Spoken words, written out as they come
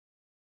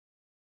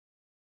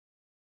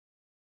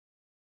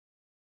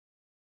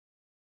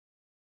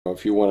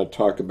if you want to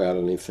talk about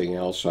anything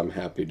else, I'm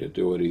happy to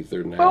do it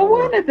either now Well,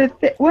 or...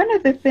 one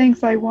of the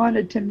things I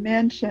wanted to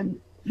mention,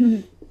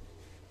 in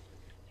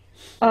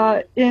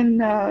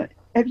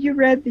have you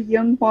read the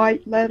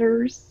Jung-White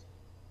letters?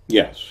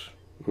 Yes.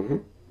 Hmm.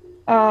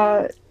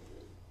 Uh,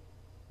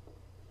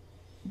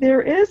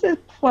 there is a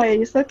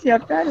place. Let's see,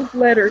 I've got his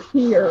letter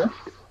here.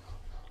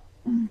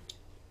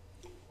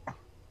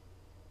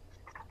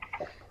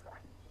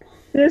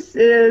 This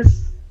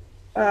is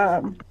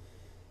um,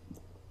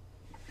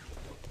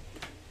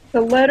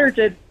 the letter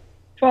to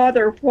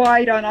Father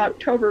White on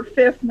October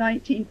 5th,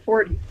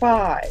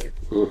 1945,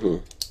 Hmm.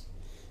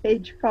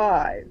 page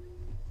 5.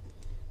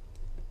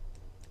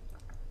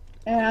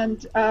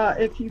 And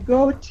if you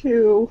go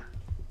to,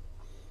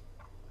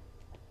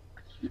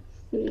 let's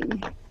see,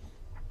 I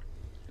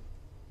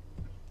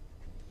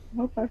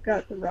hope I've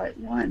got the right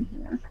one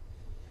here.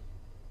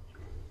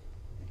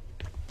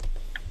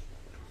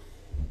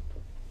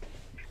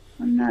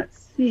 I'm not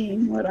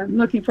seeing what I'm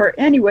looking for.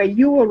 Anyway,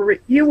 you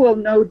will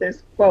know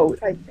this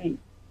quote, I think.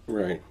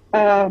 Right.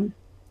 Um,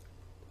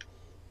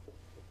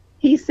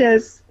 he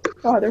says,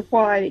 Father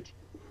White,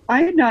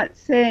 I'm not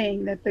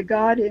saying that the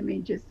God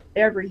image is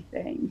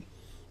everything.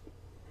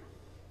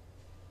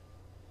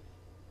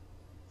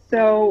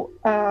 So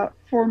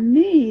for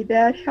me,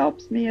 that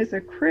helps me as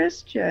a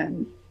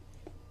Christian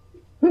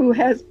who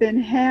has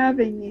been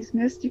having these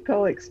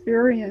mystical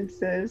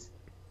experiences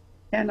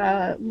and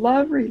a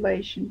love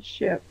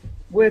relationship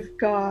with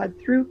God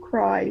through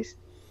Christ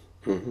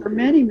Hmm. for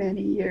many,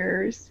 many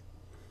years.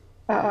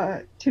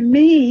 To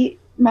me,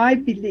 my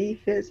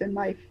belief is, and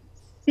my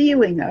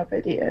feeling of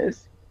it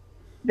is,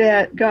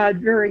 that God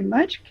very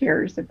much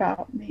cares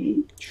about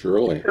me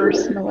Surely.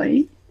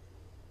 personally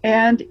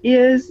and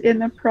is in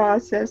the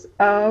process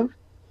of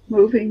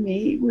moving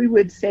me, we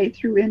would say,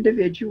 through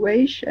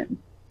individuation. And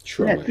that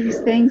Surely. these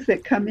things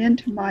that come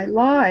into my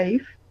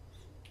life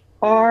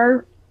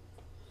are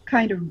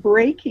kind of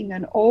breaking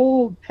an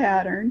old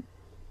pattern,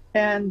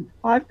 and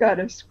I've got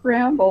to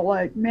scramble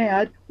like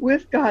mad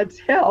with God's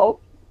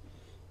help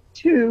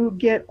to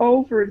get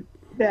over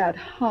that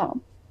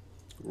hump.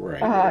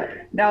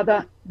 Right. Now,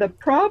 the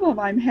problem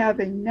I'm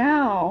having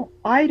now,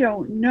 I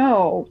don't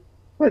know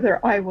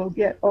whether I will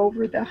get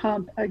over the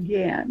hump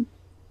again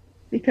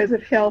because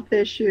of health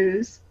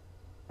issues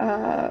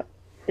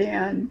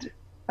and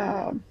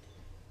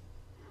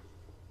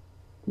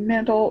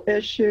mental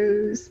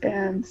issues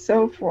and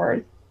so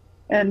forth.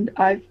 And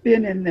I've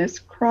been in this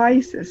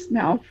crisis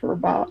now for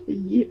about a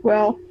year.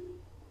 Well,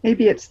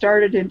 maybe it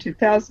started in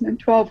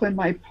 2012 when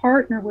my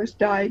partner was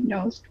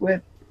diagnosed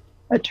with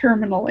a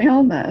terminal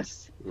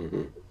illness.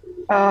 Hmm.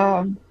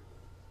 Um,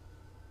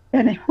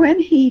 and when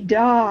he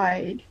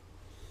died,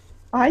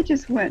 I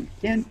just went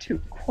into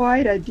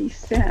quite a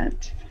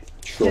descent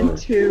Sure.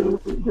 into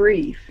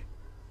grief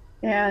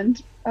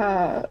and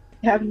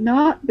have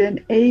not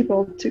been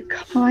able to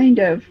kind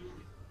of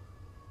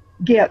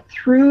get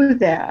through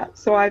that.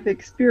 So I've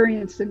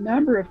experienced a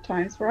number of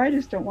times where I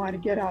just don't want to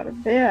get out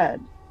of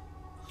bed.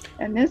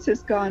 And this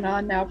has gone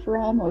on now for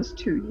almost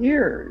 2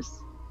 years.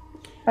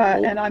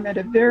 Well, And I'm at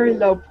a very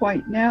low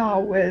point now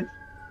with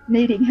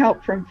needing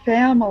help from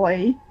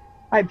family.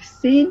 I've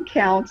seen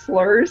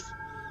counselors,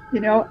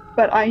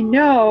 but I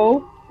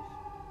know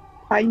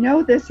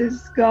this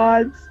is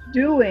God's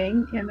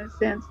doing in a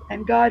sense,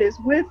 and God is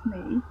with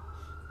me,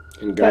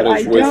 and God but I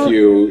is with don't,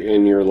 you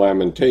in your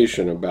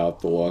lamentation about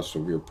the loss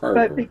of your but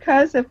partner.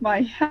 because of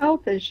my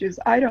health issues,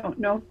 I don't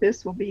know if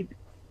this will be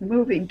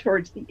moving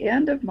towards the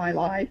end of my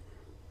life.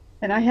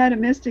 And I had a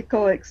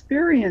mystical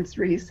experience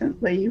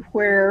recently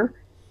where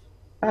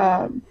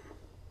um,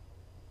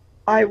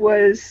 I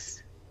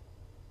was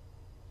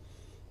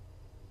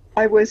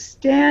I was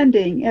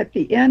standing at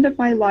the end of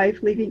my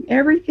life, leaving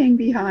everything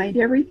behind,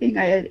 everything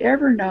I had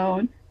ever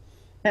known,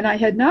 and I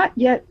had not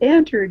yet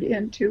entered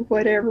into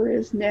whatever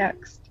is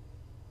next.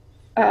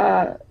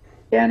 Uh,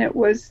 and it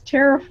was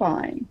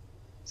terrifying.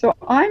 So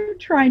I'm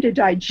trying to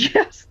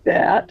digest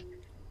that.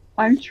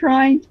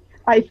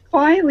 I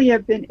finally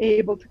have been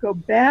able to go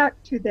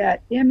back to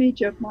that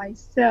image of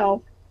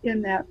myself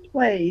in that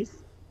place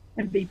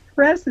and be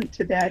present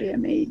to that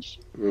image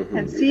and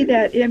Hmm. see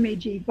that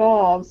image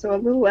evolve. So a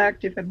little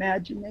active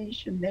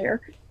imagination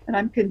there. And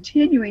I'm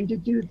continuing to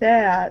do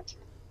that.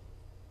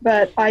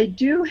 But I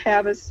do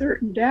have a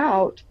certain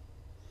doubt.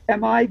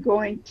 Am I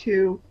going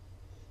to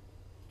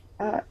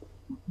uh,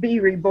 be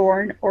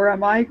reborn, or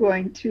am I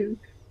going to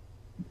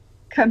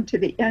come to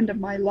the end of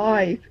my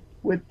life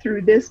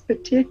through this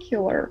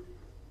particular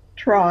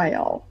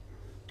trial?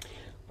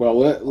 Well,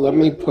 let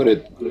me put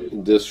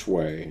it this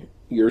way.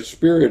 Your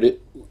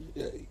spirit,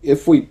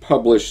 if we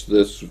publish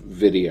this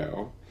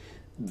video,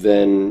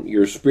 then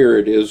your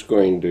spirit is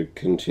going to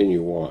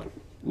continue on,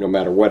 no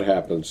matter what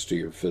happens to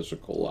your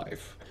physical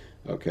life,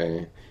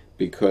 okay?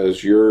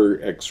 Because you're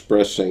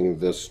expressing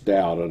this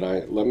doubt. And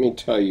let me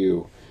tell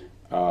you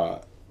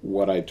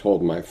what I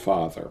told my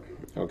father.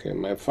 Okay,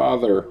 my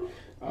father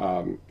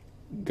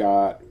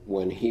got,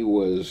 when he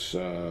was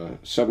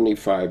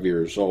 75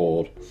 years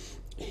old,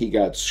 he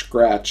got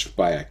scratched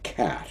by a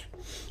cat.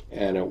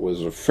 and it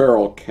was a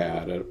feral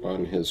cat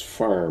on his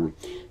farm,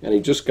 and he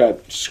just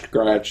got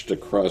scratched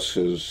across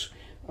his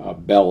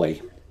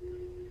belly,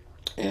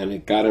 and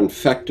it got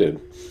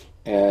infected,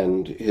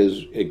 and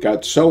it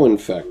got so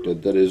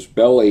infected that his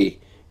belly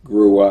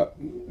blew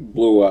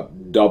up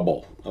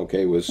double.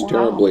 Okay, was Wow.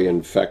 terribly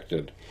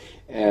infected,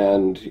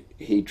 and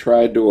he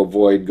tried to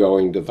avoid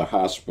going to the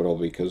hospital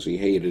because he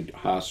hated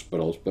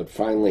hospitals, but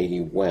finally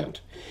he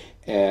went,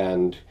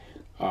 and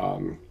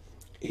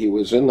he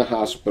was in the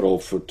hospital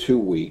for 2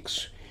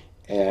 weeks,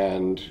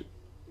 and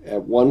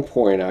at one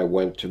point I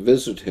went to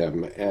visit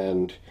him,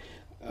 and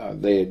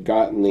they had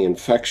gotten the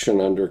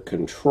infection under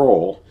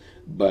control,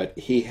 but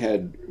he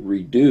had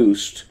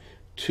reduced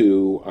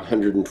to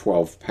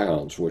 112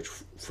 pounds, which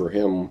for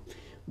him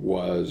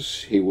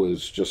he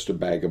was just a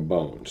bag of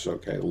bones,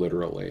 okay,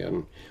 literally.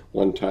 And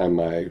one time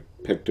I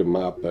picked him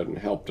up and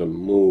helped him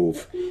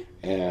move,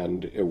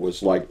 and it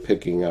was like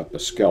picking up a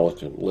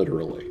skeleton,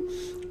 literally.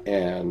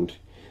 And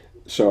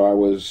so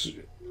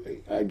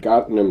I'd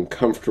gotten him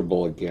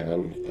comfortable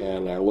again,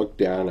 and I looked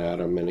down at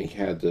him, and he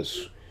had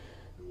this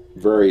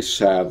very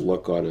sad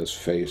look on his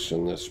face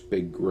and this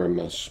big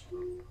grimace.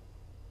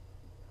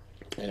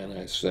 And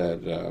I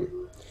said,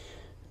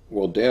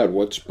 well, Dad,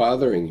 what's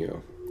bothering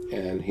you?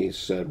 And he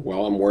said,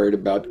 well, I'm worried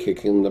about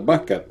kicking the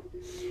bucket.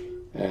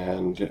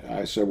 And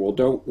I said, well,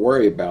 don't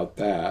worry about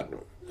that.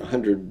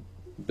 100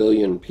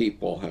 billion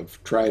people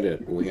have tried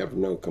it, and we have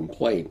no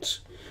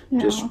complaints.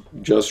 Yeah.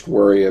 Just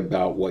worry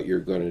about what you're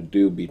going to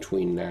do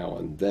between now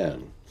and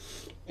then.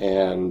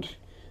 And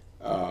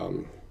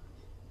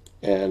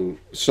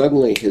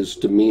suddenly his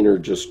demeanor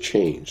just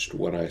changed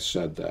when I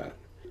said that.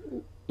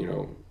 You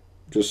know,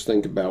 just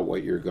think about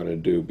what you're going to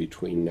do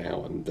between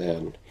now and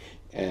then.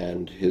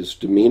 And his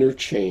demeanor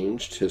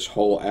changed, his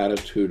whole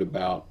attitude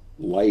about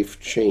life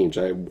changed.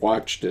 I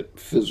watched it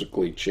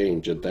physically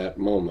change at that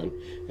moment,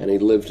 and he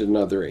lived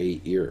another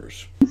 8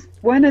 years.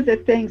 One of the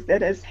things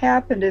that has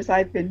happened as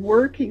I've been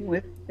working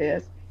with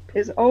this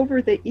is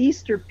over the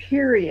Easter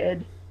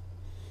period,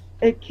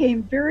 it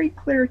came very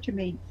clear to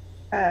me,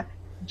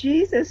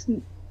 Jesus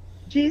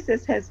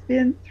has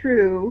been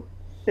through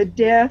the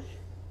death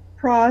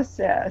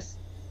process.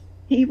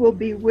 He will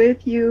be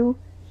with you,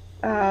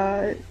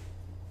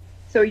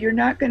 so you're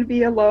not going to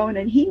be alone,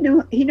 and he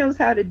knows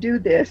how to do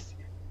this,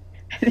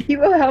 and he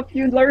will help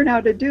you learn how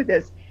to do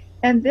this.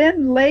 And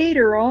then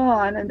later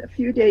on, and a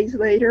few days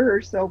later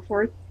or so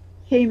forth,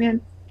 came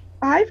in,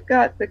 I've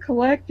got the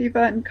collective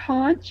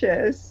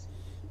unconscious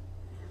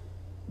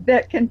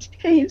that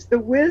contains the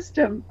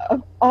wisdom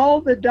of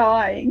all the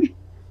dying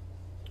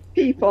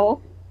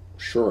people.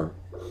 Sure.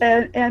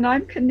 And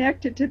I'm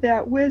connected to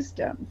that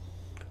wisdom.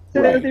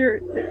 So right.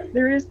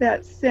 there is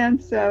that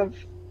sense of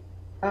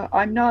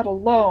I'm not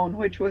alone,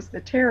 which was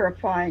the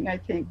terrifying, I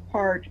think,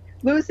 part.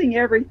 Losing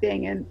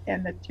everything and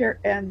the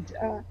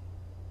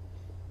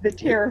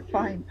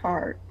terrifying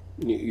part.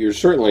 You're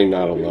certainly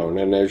not alone.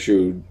 And as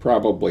you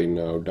probably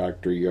know,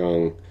 Dr.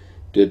 Jung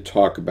did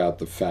talk about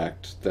the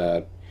fact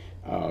that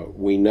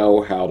we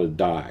know how to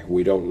die.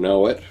 We don't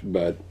know it,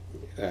 but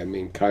I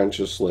mean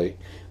consciously,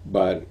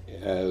 but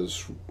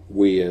as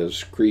we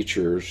as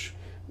creatures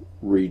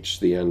reach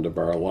the end of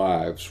our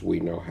lives, we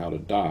know how to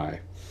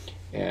die.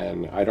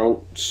 And I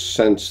don't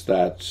sense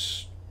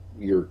that's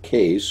your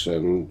case,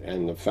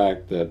 and the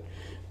fact that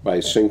by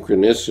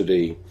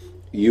synchronicity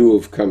you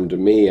have come to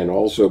me, and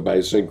also by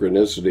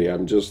synchronicity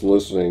I'm just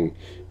listening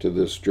to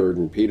this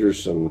Jordan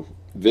Peterson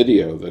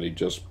video that he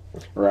just,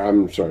 or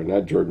I'm sorry,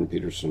 not Jordan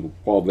Peterson,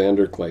 Paul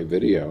VanderKlay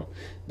video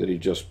that he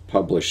just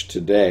published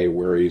today,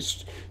 where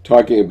he's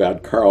talking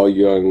about Carl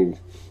Jung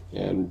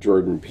and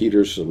Jordan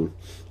Peterson,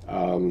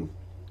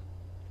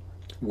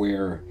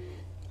 where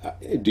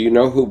do you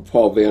know who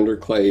Paul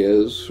VanderKlay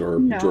is, or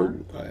No.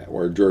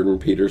 Jordan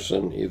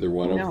Peterson, either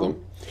one No. of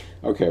them?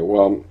 Okay,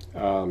 well,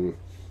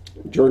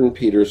 Jordan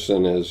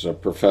Peterson is a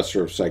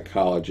professor of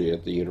psychology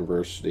at the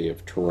University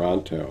of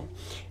Toronto,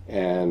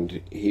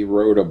 and he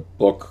wrote a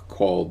book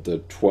called The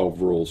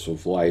 12 Rules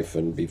of Life,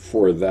 and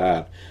before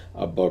that,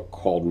 a book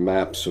called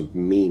Maps of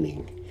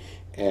Meaning.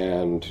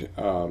 And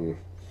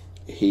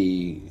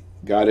he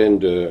got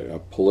into a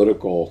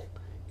political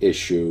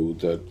issue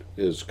that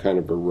is kind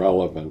of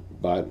irrelevant,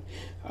 but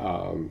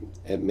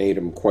it made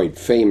him quite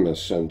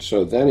famous. And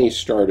so then he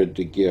started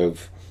to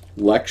give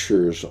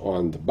lectures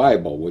on the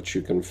Bible, which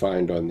you can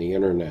find on the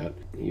internet.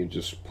 You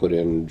just put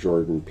in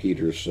Jordan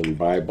Peterson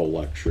Bible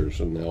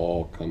lectures and they'll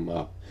all come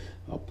up.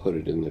 I'll put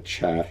it in the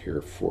chat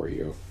here for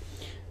you.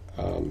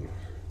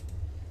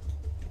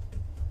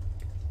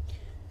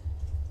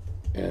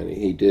 And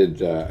he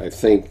did, I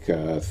think,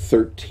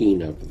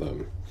 13 of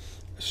them.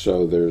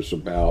 So there's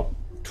about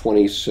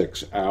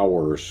 26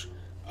 hours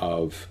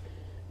of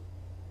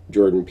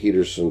Jordan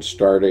Peterson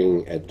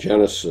starting at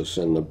Genesis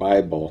in the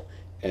Bible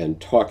and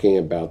talking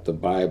about the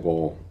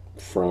Bible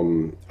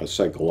from a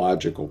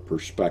psychological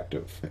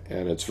perspective.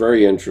 And it's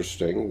very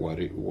interesting what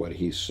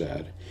he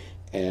said.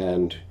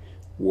 And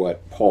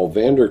what Paul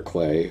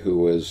VanderKlay,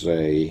 who is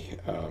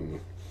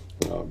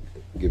I'll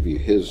give you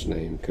his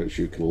name because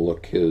you can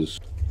look his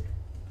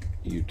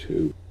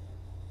YouTube.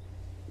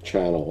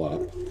 channel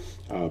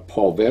up,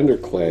 Paul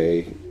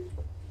VanderKlay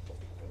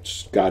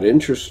got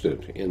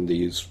interested in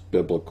these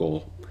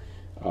biblical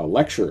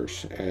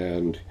lectures,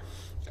 and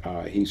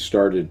he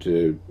started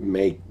to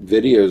make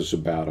videos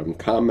about them,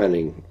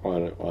 commenting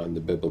on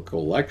the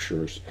biblical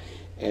lectures,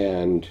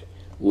 and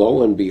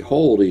lo and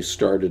behold, he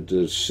started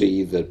to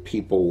see that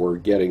people were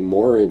getting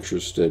more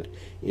interested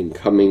in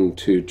coming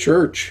to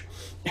church,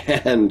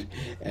 and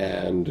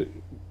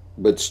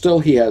but still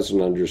he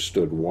hasn't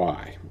understood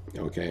why.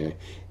 Okay,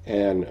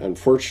 and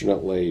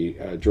unfortunately,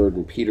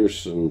 Jordan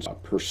Peterson's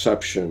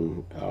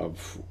perception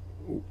of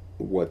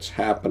what's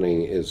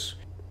happening is,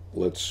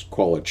 let's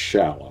call it,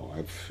 shallow.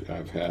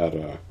 I've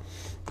had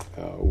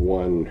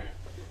one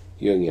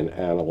Jungian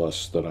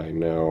analyst that I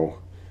know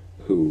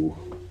who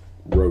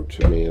wrote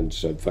to me and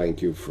said,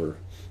 thank you for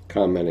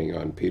commenting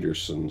on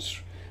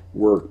Peterson's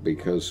work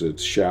because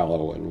it's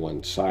shallow and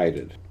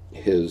one-sided.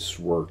 His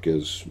work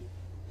is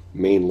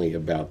mainly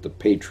about the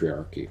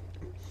patriarchy.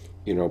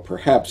 You know,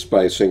 perhaps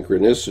by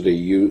synchronicity,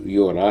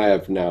 you and I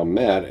have now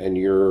met, and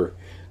you're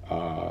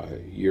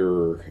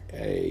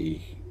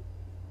a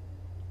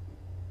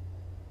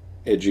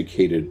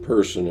educated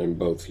person in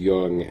both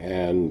Jung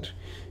and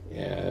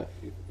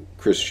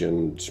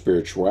Christian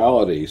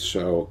spirituality.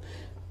 So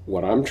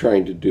what I'm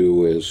trying to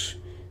do is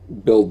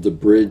build the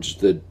bridge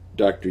that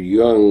Dr.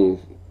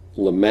 Jung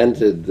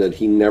lamented that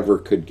he never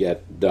could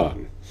get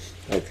done.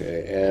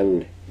 Okay,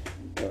 and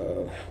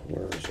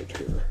where is it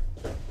here?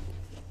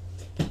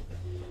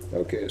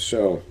 Okay,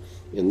 so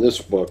in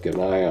this book, in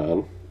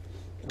Ion,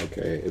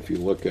 okay, if you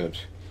look at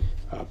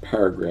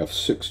paragraph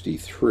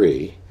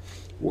 63,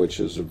 which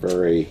is a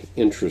very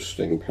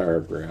interesting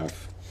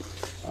paragraph,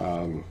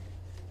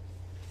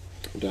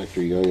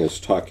 Dr. Jung is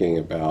talking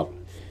about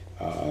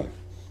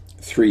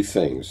three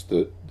things: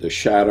 the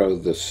shadow,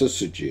 the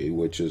syzygy,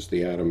 which is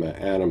the anima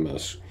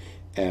animus,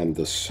 and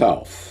the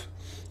self.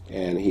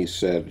 And he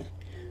said,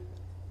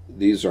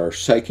 these are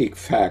psychic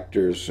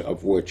factors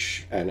of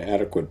which an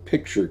adequate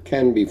picture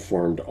can be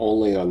formed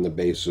only on the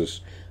basis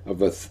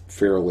of a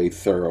fairly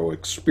thorough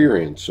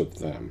experience of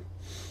them.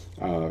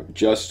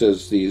 Just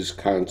as these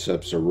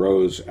concepts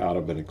arose out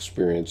of an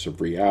experience of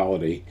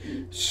reality,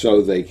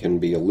 so they can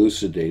be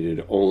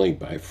elucidated only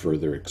by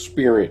further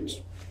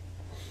experience.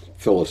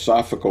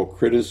 Philosophical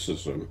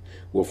criticism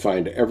will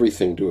find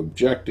everything to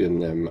object in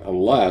them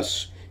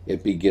unless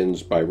it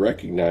begins by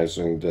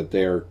recognizing that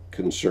they are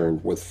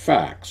concerned with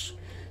facts,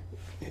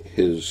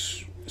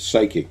 his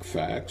psychic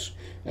facts,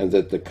 and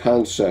that the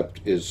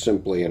concept is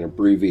simply an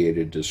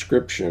abbreviated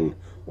description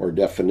or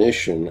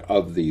definition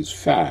of these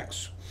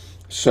facts.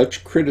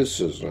 Such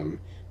criticism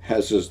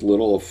has as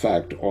little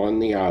effect on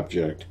the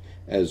object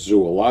as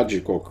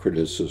zoological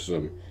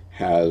criticism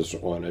has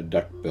on a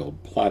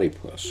duck-billed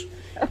platypus.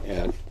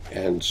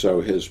 And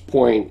so his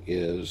point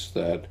is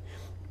that,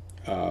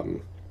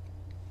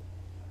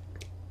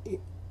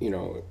 you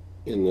know,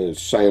 in the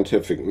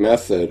scientific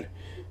method,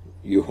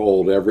 you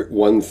hold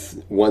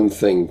one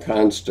thing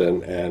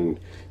constant and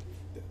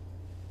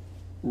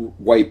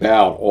wipe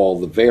out all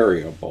the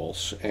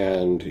variables.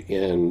 And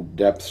in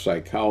depth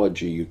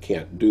psychology, you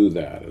can't do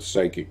that. A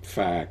psychic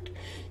fact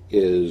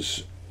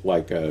is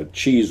like a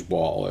cheese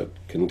ball. It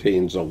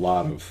contains a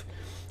lot of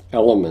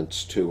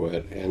elements to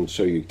it, and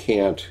so you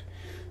can't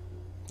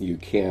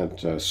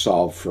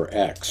solve for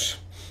X.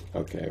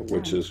 Okay,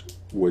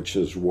 which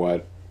is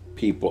what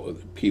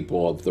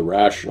people of the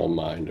rational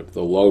mind, of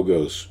the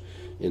logos,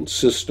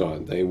 insist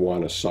on. They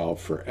want to solve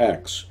for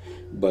X.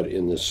 But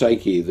in the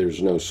psyche,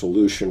 there's no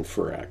solution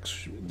for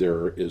X.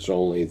 There is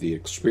only the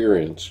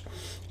experience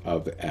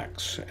of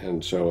X.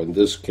 And so in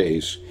this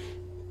case,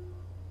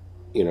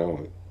 you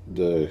know,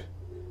 the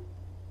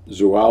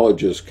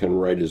zoologists can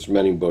write as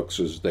many books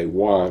as they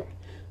want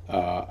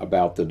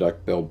about the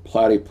duck-billed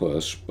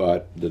platypus,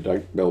 but the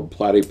duck-billed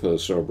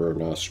platypus over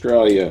in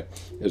Australia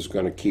is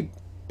going to keep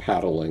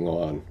paddling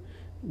on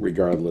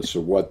regardless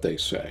of what they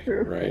say,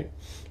 right?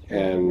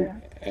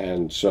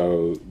 And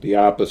so the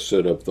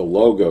opposite of the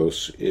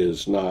logos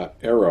is not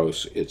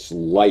eros, it's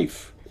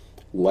life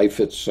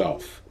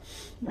itself.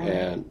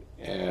 Right.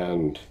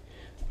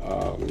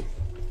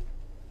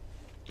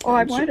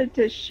 I wanted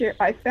to share,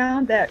 I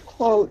found that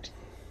quote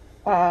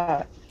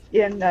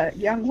in the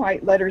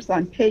Jung-White letters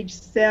on page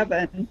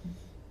 7.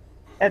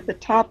 At the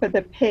top of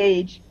the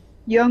page,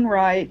 Jung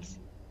writes,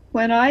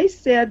 "When I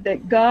said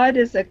that God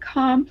is a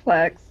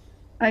complex,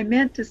 I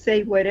meant to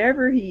say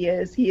whatever he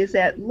is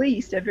at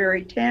least a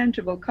very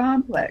tangible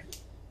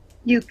complex.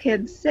 You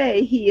can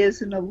say he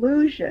is an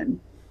illusion,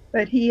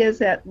 but he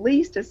is at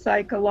least a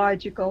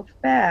psychological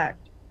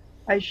fact.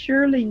 I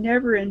surely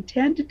never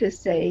intended to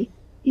say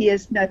he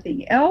is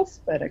nothing else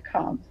but a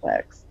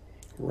complex."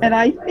 Right. And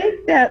I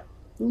think that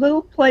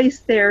little place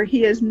there,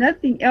 he is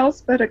nothing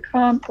else but a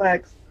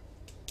complex,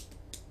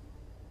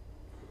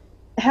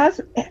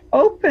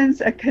 opens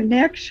a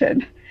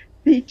connection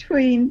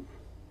between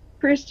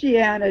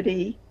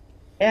Christianity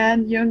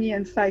and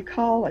Jungian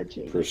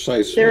psychology.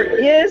 Precisely.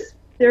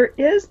 There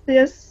is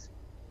this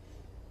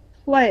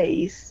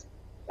place,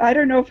 I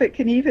don't know if it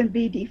can even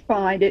be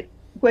defined,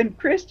 when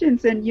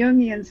Christians and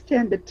Jungians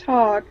tend to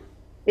talk,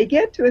 they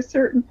get to a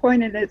certain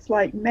point and it's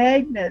like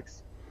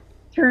magnets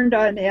turned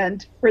on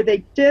end where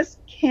they just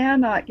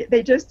cannot get,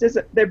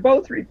 they're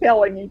both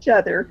repelling each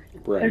other.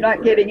 Right, they're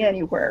not getting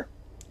anywhere.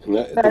 And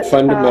the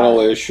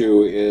fundamental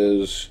issue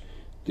is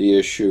the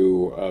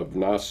issue of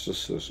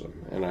Gnosticism.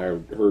 And I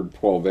heard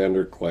Paul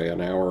VanderKlay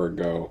an hour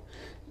ago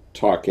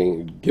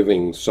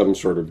giving some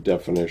sort of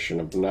definition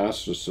of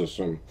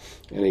Gnosticism,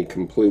 and he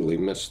completely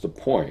missed the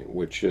point,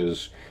 which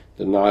is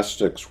the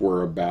Gnostics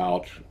were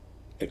about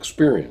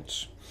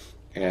experience.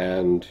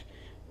 And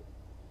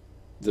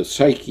the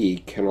psyche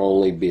can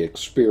only be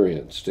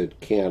experienced. It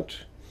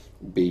can't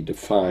be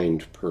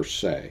defined per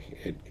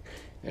se.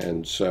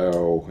 And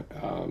so,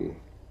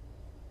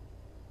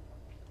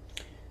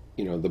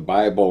 the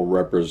Bible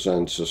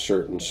represents a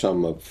certain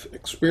sum of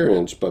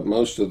experience, but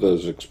most of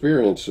those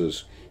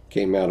experiences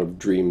came out of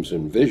dreams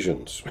and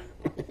visions.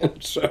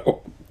 And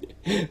so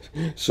they came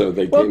out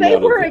of... Well, they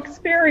were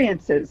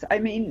experiences. I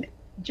mean,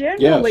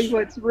 generally yes.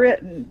 What's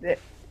written,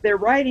 they're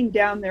writing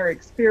down their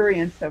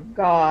experience of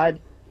God,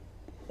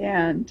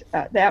 and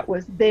that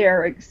was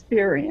their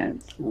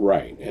experience.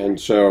 Right. And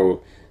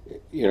so,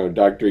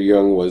 Dr.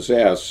 Jung was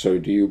asked, so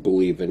do you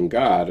believe in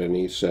God? And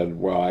he said,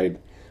 well,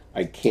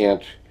 I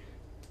can't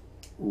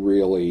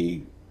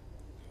really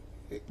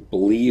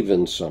believe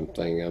in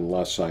something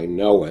unless I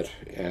know it,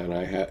 and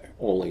I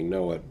only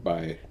know it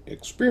by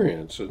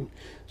experience. And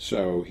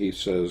so he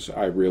says,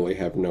 I really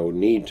have no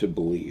need to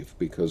believe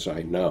because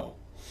I know.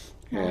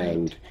 Right.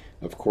 And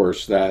of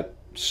course that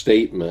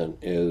statement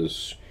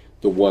is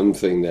the one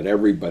thing that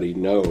everybody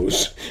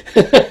knows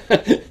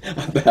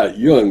about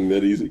Jung,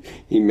 that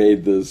he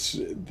made this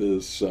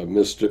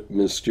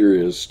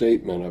mysterious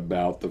statement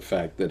about the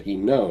fact that he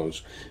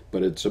knows,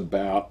 but it's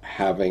about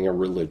having a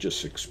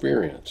religious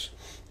experience.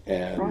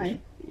 And right.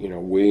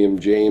 William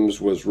James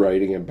was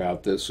writing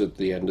about this at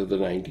the end of the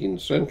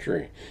 19th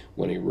century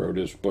when he wrote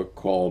his book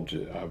called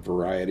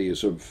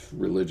Varieties of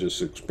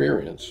Religious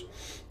Experience.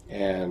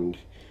 And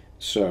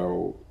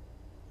so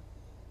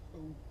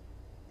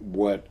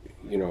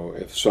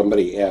if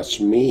somebody asks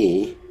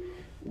me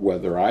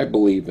whether I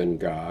believe in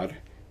God,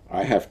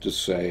 I have to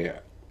say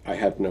I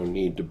have no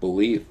need to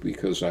believe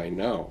because I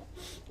know.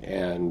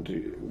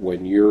 And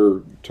when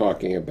you're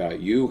talking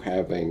about you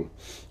having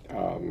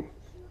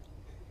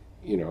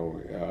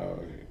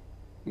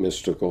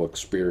mystical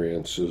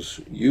experiences,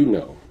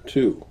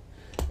 too.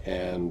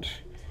 And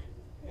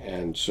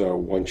so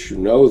once you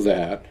know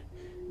that,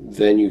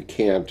 then you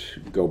can't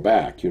go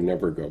back. You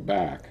never go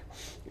back.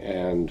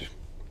 And,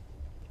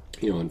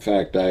 in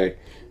fact, I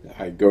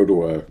go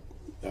to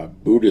a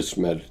Buddhist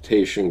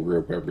meditation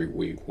group every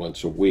week,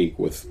 once a week,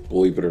 with,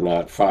 believe it or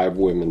not, 5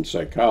 women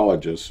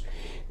psychologists.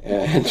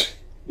 And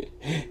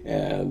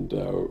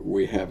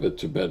we have a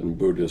Tibetan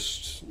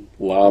Buddhist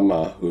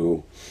Lama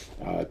who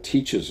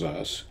teaches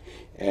us,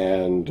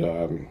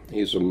 and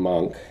he's a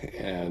monk,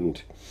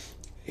 and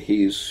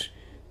he's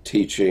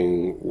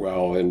teaching,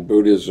 well, in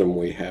Buddhism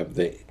we have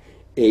the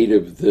 8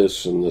 of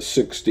this and the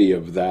 60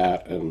 of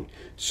that and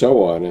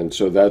so on, and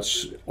so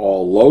that's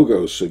all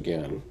logos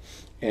again.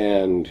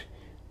 And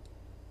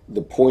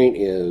the point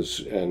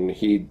is, and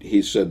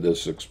he said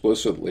this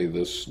explicitly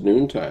this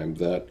noontime,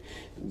 that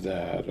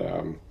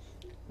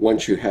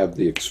once you have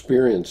the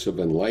experience of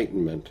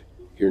enlightenment,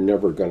 you're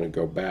never going to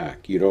go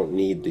back. You don't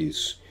need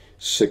these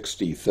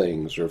 60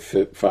 things or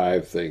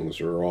 5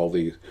 things or all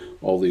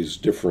these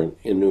different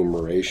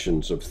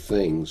enumerations of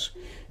things.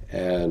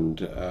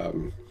 And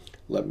I'm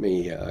going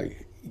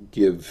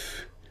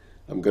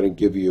to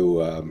give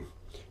you a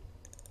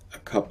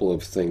couple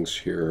of things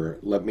here.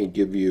 Let me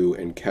give you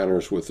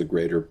Encounters with the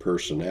Greater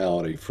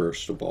Personality,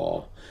 first of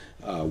all,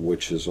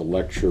 which is a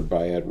lecture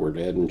by Edward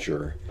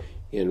Edinger,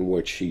 in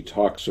which he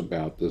talks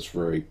about this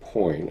very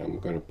point. I'm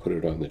going to put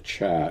it on the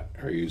chat.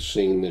 Are you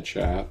seeing the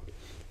chat?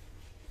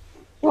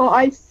 Well,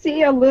 I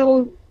see a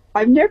little,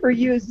 I've never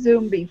used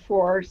Zoom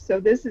before, so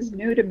this is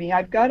new to me.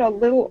 I've got a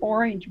little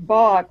orange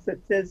box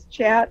that says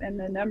chat and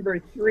the number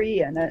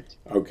 3 in it.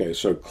 Okay,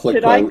 so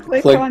click on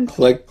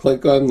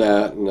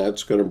that, and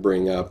that's going to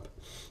bring up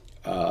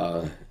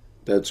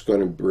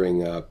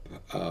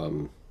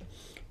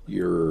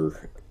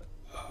your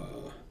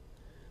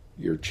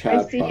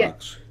chat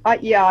box.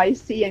 I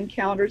see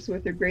Encounters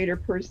with the Greater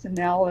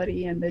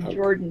Personality and the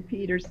Jordan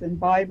Peterson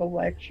Bible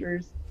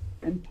lectures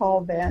and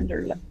Paul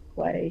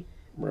VanderKlay.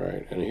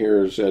 Right, and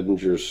here's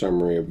Edinger's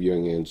summary of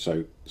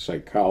Jungian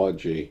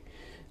psychology,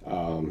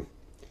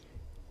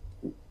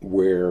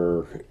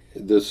 where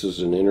this is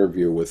an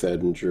interview with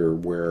Edinger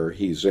where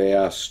he's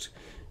asked,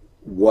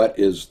 what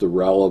is the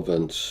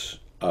relevance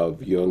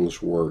of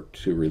Jung's work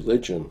to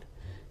religion?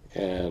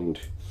 And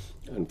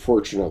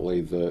unfortunately,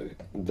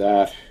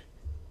 that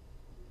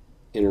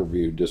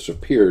interview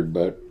disappeared,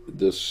 but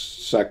this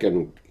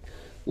second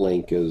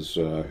link is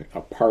a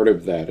part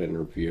of that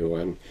interview.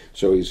 And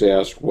so he's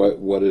asked,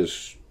 what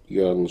is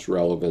Jung's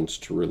relevance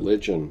to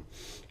religion?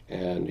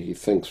 And he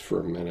thinks for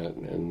a minute,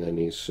 and then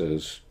he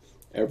says,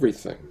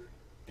 everything.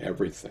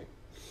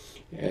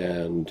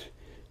 And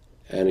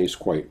And he's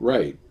quite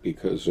right,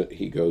 because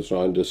he goes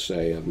on to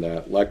say in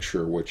that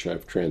lecture, which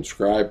I've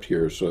transcribed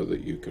here so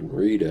that you can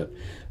read it,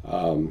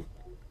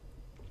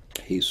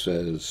 he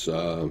says,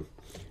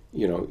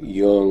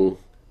 Jung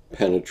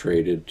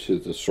penetrated to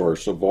the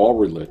source of all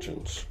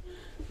religions,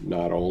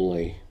 not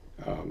only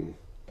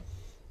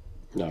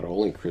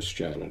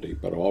Christianity,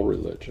 but all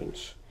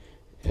religions.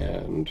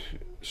 And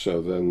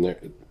so then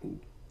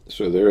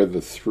there are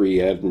the three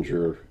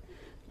Edinger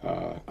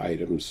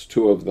items.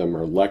 Two of them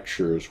are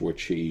lectures,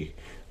 which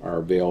are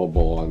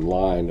available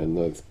online, and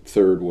the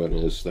third one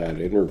is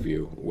that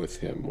interview with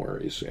him where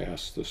he's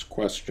asked this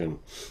question.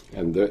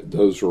 And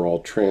those are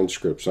all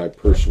transcripts. I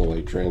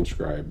personally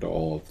transcribed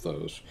all of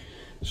those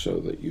so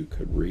that you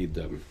could read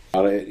them.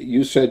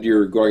 You said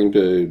you're going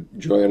to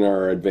join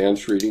our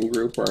advanced reading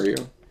group, are you?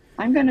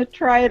 I'm going to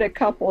try it a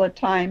couple of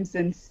times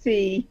and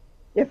see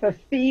if a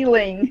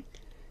feeling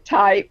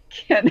type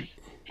can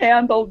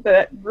handle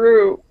that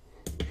group.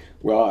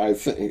 Well,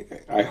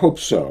 I hope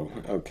so.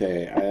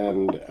 Okay,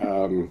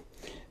 and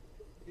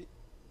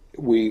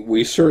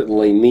we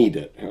certainly need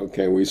it.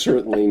 Okay, we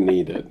certainly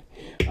need it.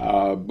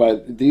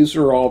 But these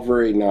are all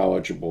very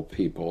knowledgeable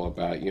people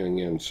about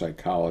Jungian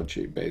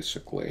psychology,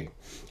 basically,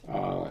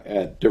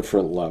 at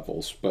different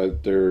levels.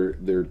 But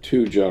they're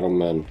two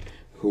gentlemen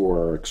who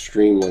are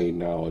extremely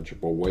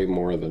knowledgeable, way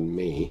more than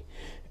me,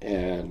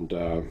 and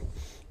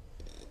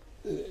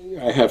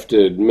I have to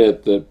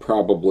admit that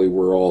probably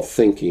we're all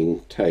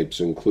thinking types,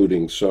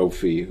 including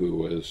Sophie,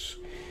 who is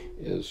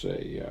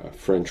a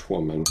French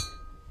woman,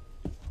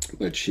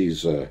 but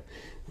she's a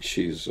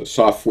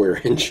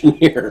software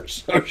engineer,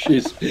 so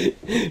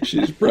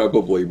she's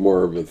probably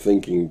more of a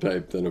thinking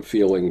type than a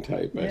feeling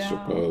type, I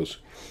suppose.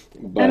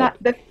 But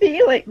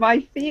and my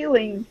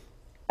feeling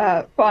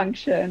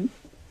function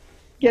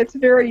gets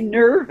very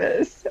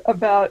nervous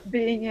about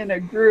being in a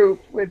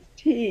group with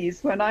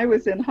T's. When I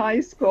was in high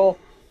school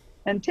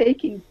and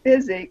taking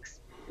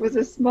physics, it was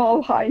a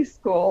small high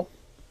school,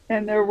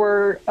 and there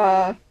were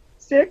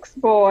 6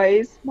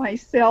 boys,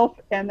 myself,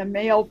 and the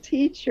male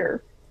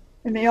teacher,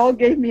 and they all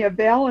gave me a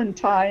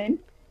Valentine,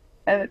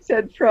 and it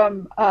said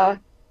to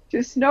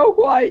Snow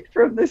White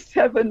from the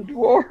 7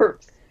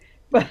 Dwarfs.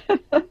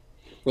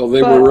 Well,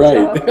 they were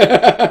right.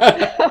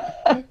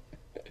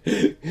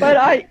 But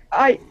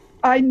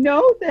I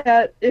know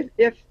that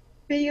if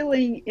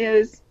feeling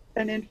is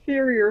an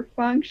inferior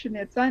function,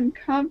 it's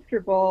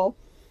uncomfortable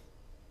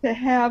to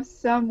have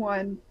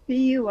someone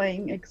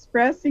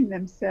expressing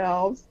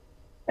themselves,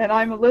 and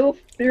I'm a little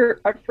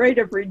afraid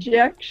of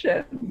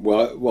rejection.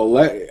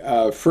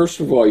 Well, first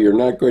of all, you're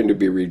not going to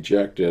be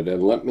rejected,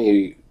 and let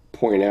me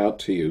point out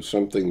to you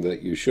something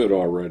that you should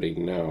already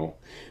know,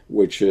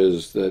 which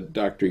is that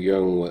Dr.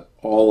 Jung,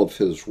 all of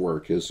his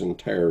work, his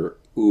entire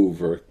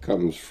oeuvre,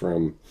 comes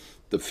from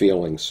the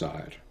feeling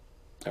side.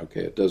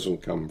 Okay, it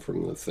doesn't come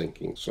from the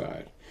thinking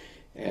side.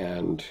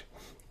 And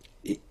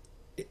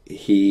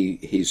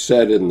he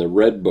said in the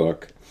Red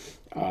Book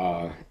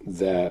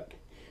that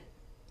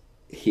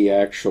he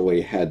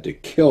actually had to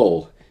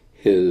kill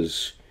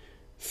his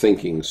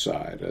thinking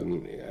side.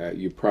 And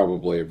you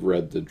probably have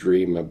read The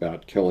Dream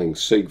about killing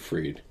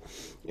Siegfried.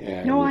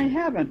 And, no, I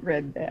haven't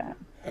read that.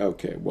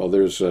 Okay, well,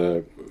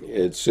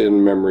 it's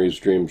in Memories,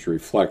 Dreams,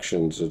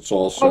 Reflections. It's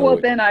also... Oh, well,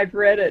 then I've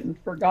read it and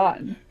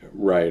forgotten.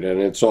 Right, and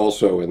it's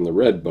also in the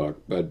Red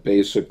Book, but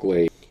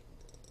basically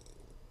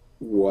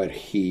what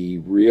he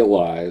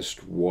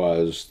realized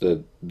was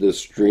that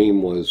this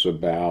dream was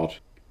about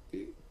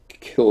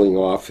killing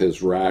off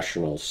his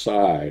rational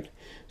side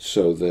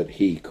so that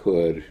he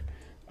could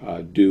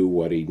do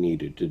what he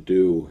needed to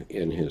do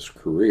in his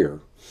career.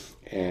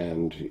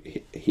 And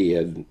he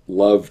had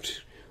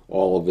loved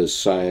all of his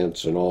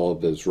science and all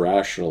of his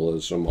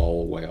rationalism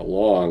all the way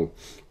along,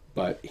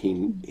 but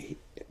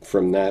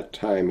from that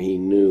time he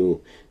knew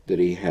that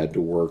he had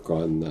to work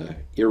on the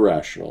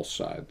irrational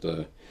side,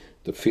 the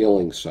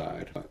feeling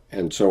side.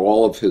 And so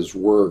all of his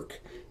work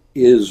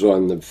is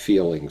on the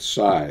feeling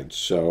side.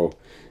 So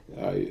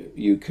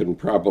you can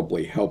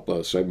probably help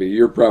us. I mean,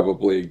 you're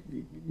probably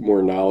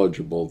more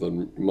knowledgeable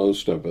than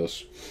most of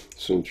us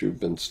since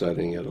you've been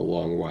studying it a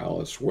long while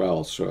as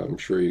well. So I'm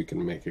sure you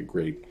can make a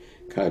great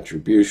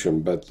contribution.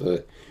 But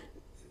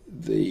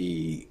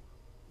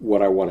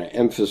what I want to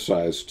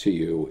emphasize to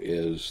you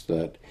is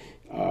that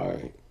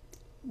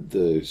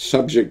the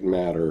subject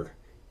matter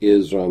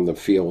is on the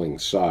feeling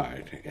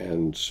side,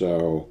 and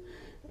so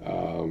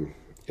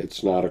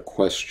it's not a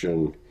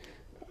question.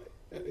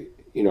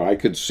 I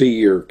could see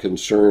your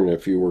concern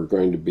if you were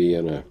going to be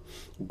in a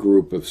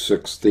group of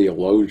 6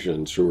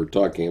 theologians who were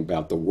talking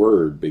about the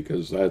word,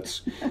 because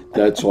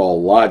that's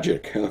all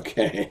logic,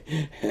 okay,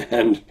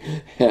 and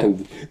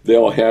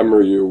they'll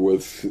hammer you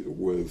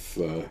with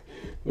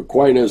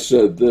Aquinas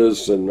said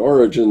this and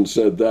Origen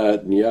said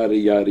that and yada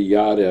yada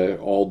yada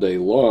all day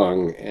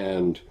long,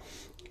 and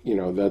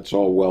that's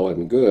all well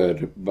and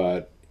good,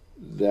 but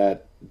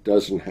that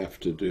doesn't have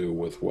to do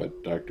with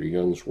what Dr.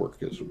 Jung's work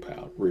is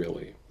about,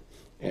 really.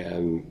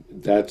 And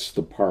that's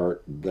the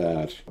part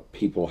that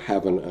people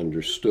haven't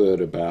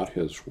understood about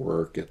his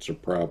work. It's a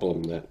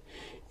problem that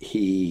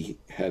he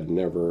had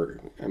never,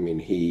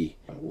 he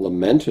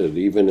lamented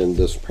even in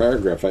this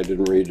paragraph. I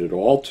didn't read it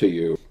all to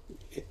you.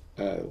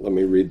 Let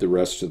me read the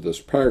rest of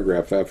this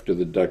paragraph after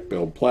the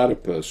duck-billed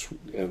platypus,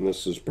 and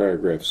this is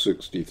paragraph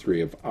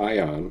 63 of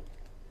Ion.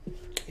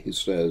 He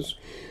says,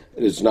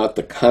 it is not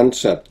the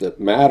concept that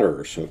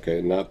matters,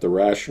 okay, not the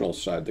rational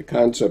side. The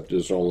concept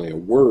is only a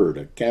word,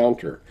 a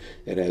counter.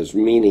 It has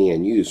meaning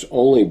and use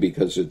only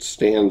because it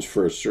stands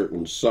for a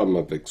certain sum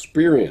of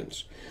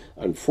experience.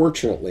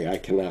 Unfortunately, I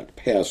cannot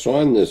pass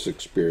on this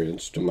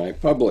experience to my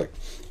public.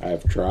 I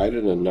have tried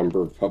in a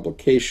number of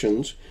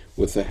publications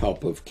with the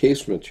help of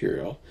case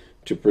material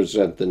to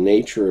present the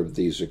nature of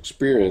these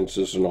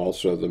experiences and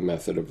also the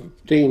method of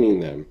obtaining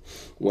them.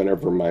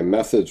 Whenever my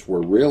methods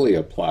were really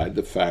applied,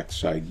 the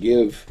facts I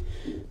give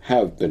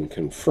have been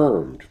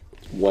confirmed.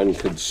 One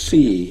could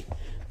see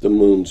the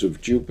moons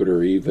of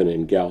Jupiter even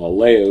in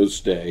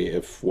Galileo's day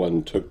if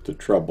one took the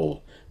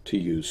trouble to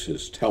use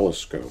his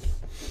telescope.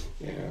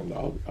 And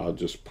I'll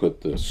just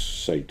put this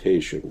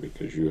citation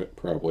because you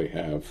probably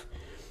have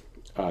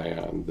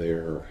Ion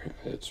there.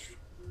 It's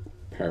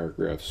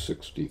paragraph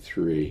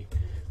 63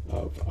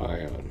 of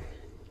Ion,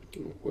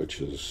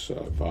 which is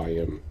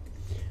volume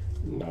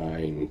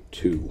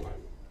 9-2.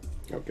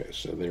 Okay,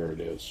 so there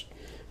it is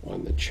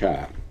on the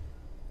chat.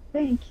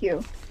 Thank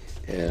you.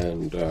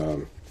 And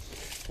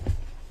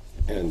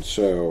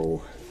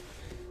so,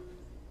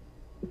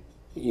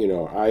 you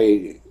know,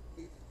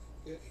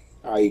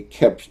 I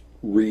kept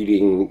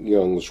reading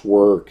Jung's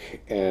work,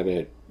 and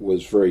it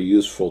was very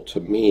useful to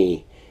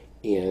me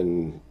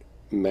in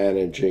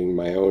managing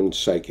my own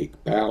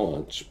psychic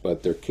balance,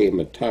 but there came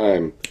a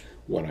time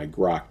when I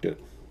grokked it,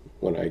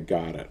 when I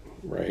got it,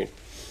 right?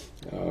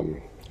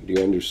 Do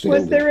you understand?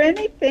 Was there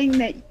anything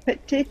that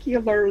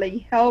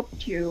particularly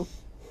helped you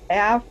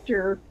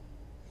after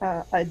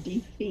a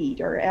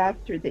defeat, or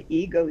after the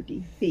ego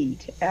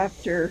defeat,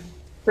 after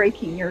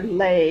breaking your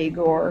leg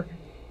or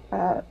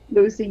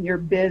losing your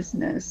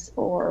business?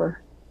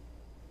 Or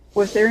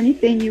was there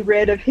anything you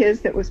read of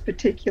his that was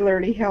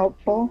particularly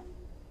helpful?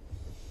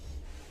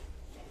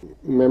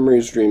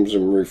 Memories, Dreams,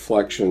 and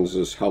Reflections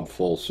is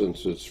helpful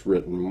since it's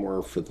written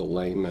more for the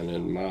layman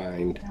in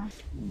mind. Yeah.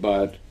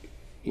 But,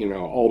 you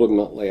know,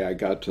 ultimately I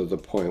got to the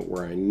point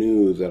where I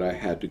knew that I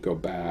had to go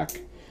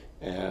back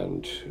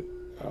and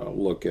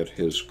look at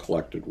his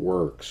collected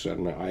works,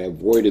 and I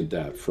avoided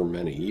that for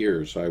many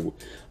years.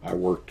 I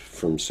worked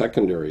from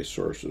secondary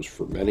sources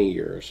for many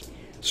years.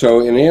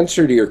 So in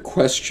answer to your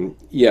question,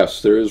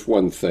 yes, there is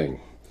one thing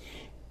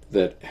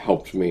that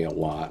helped me a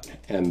lot,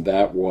 and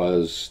that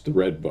was the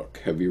Red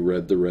Book. Have you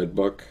read the Red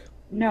Book?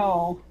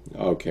 No.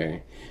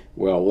 Okay.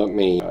 Well, let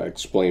me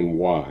explain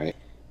why.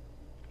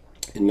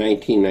 In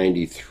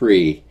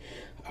 1993,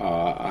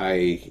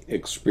 I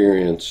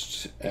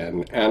experienced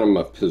an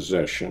anima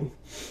possession,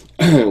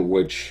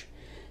 which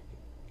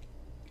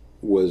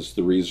was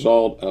the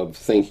result of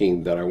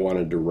thinking that I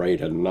wanted to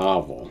write a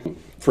novel.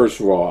 First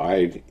of all,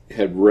 I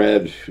had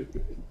read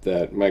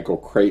that Michael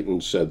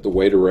Crichton said the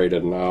way to write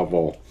a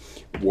novel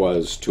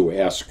was to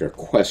ask a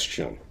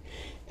question.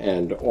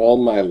 And all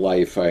my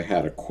life I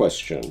had a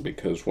question,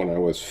 because when I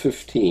was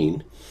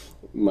 15,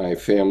 my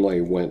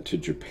family went to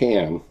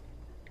Japan,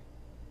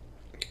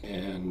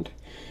 and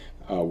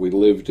we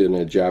lived in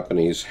a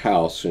Japanese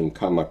house in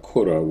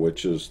Kamakura,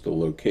 which is the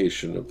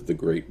location of the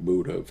great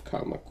Buddha of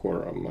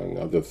Kamakura, among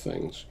other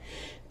things.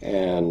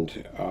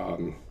 And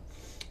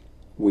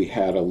we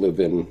had a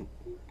live-in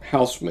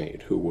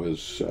housemaid who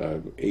was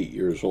 8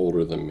 years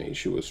older than me.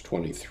 She was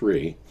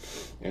 23,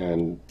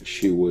 and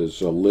she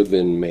was a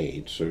live-in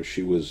maid, so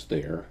she was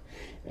there.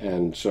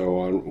 And so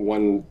on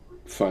one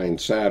fine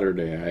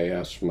Saturday, I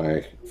asked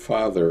my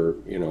father,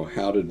 you know,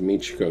 how did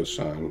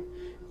Michiko-san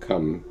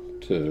come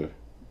to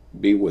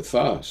be with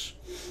us?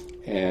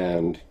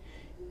 And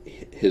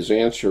his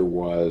answer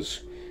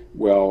was,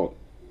 well,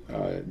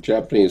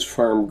 Japanese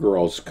farm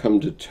girls come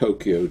to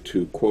Tokyo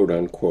to,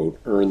 quote-unquote,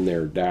 earn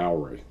their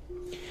dowry.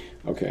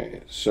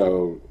 Okay,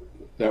 so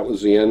that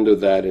was the end of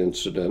that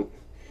incident.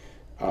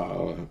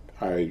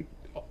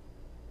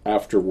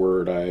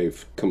 Afterward,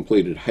 I've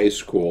completed high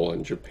school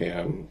in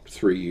Japan,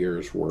 3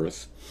 years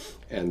worth,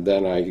 and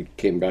then I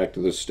came back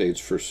to the States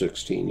for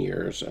 16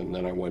 years, and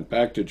then I went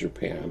back to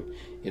Japan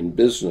in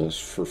business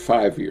for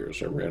 5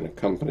 years. I ran a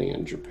company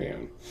in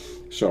Japan.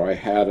 So I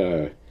had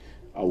a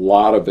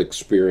lot of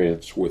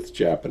experience with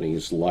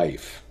Japanese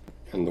life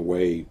and the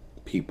way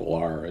people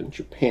are in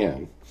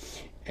Japan.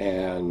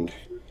 And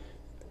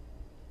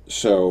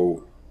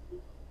so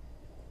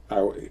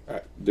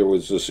there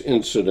was this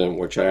incident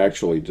which I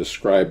actually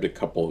described a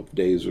couple of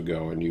days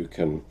ago, and you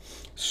can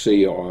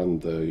see on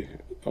the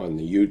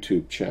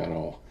YouTube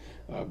channel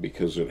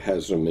because it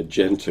has a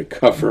magenta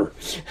cover.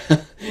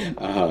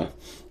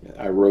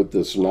 I wrote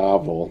this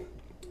novel,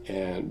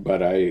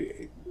 but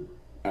I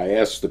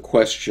asked the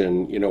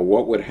question, you know,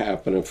 what would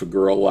happen if a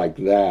girl like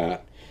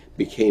that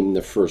became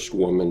the first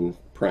woman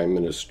Prime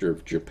Minister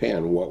of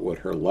Japan? What would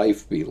her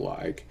life be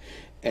like?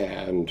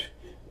 and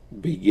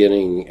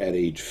beginning at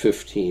age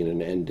 15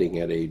 and ending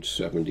at age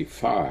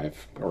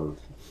 75, or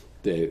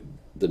the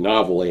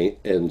novel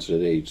ends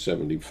at age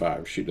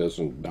 75. She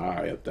doesn't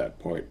die at that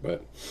point,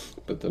 but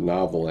the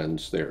novel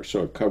ends there.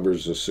 So it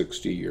covers a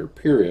 60-year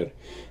period.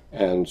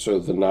 And so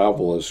the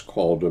novel is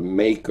called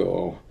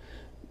Mako,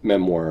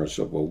 Memoirs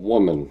of a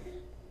Woman.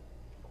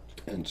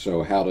 And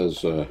so how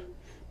does a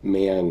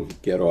man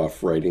get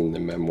off writing the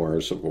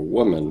memoirs of a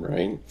woman,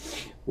 right?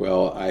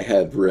 Well, I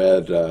had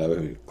read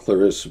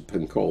Clarissa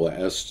Pinkola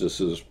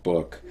Estes's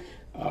book,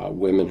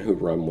 Women Who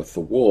Run with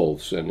the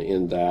Wolves, and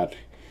in that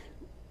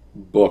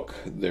book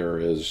there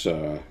is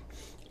a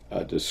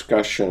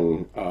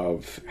discussion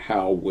of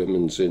how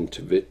women's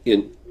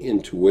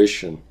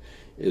intuition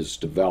is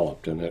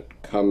developed, and it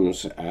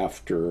comes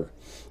after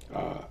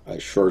a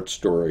short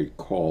story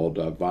called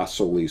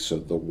Basilica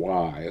the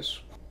Wise.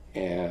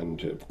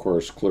 And of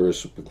course,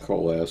 Clarissa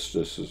Pinkola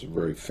Estes is a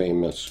very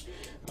famous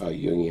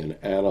Jungian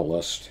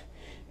analyst,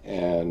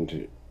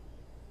 and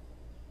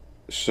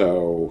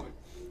so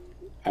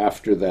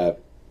after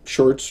that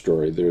short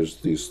story, there's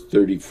these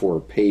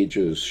 34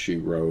 pages she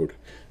wrote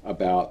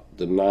about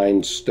the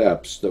 9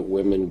 steps that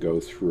women go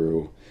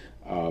through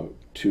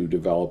to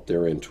develop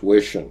their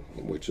intuition,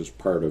 which is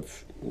part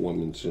of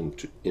women's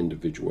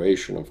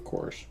individuation, of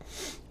course.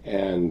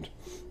 And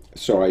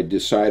so I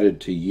decided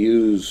to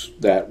use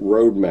that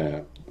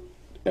roadmap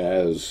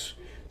as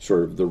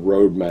sort of the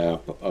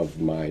roadmap of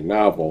my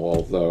novel,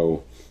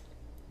 although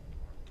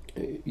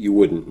you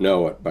wouldn't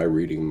know it by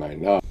reading my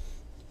novel,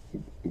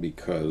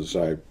 because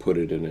I put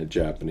it in a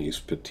Japanese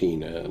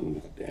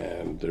patina,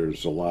 and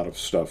there's a lot of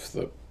stuff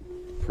that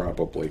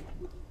probably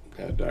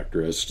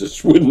Dr.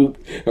 Estes wouldn't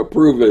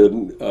approve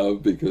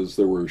it because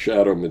there were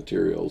shadow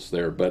materials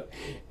there. But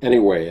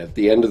anyway, at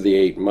the end of the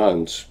 8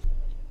 months,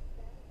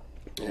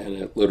 and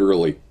it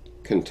literally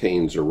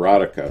contains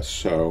erotica,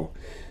 so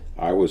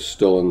I was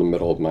still in the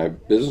middle of my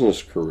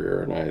business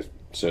career, and I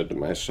said to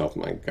myself,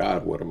 my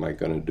God, what am I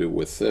going to do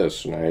with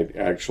this? And I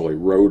actually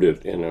wrote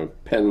it in a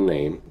pen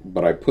name,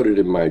 but I put it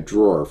in my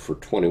drawer for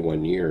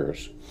 21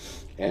 years.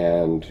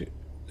 And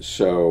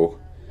so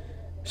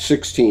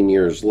 16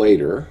 years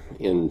later,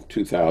 in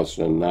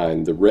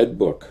 2009, the Red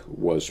Book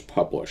was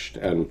published.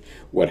 And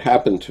what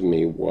happened to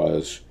me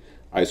was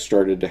I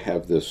started to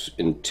have this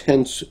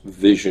intense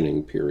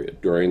visioning period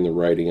during the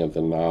writing of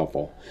the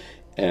novel.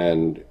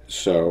 And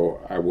so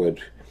I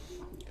would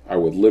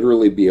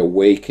literally be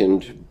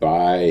awakened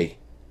by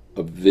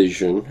a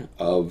vision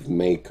of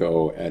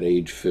Mako at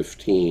age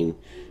 15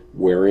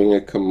 wearing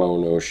a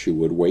kimono. She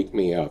would wake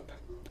me up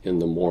in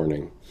the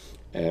morning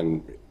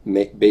and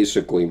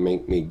basically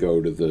make me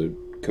go to the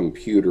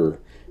computer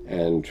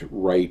and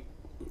write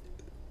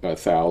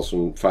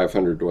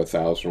 500 to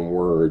 1,000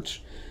 words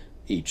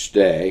each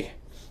day.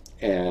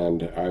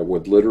 And I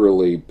would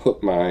literally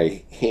put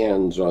my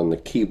hands on the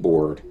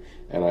keyboard,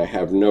 and I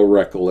have no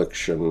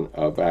recollection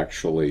of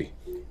actually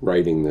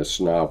writing this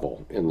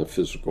novel in the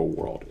physical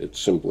world. It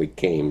simply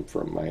came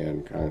from my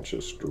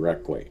unconscious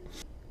directly.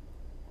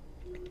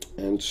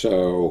 And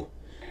so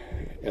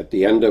at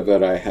the end of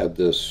it, I had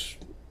this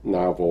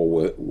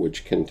novel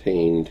which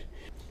contained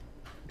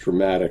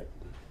dramatic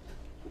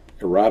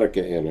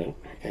erotica in it,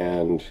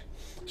 and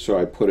so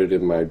I put it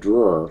in my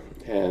drawer.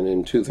 And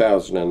in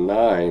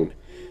 2009,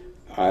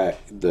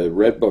 the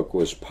Red Book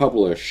was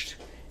published,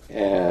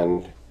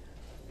 and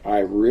I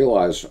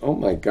realized, oh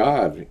my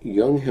God,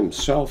 Jung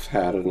himself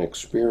had an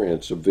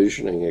experience, a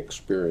visioning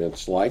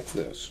experience like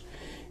this.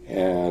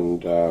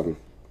 And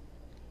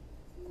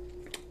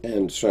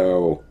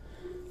so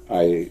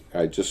I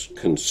just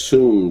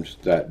consumed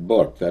that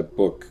book. That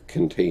book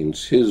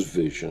contains his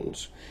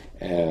visions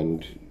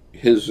and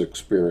his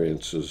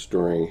experiences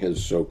during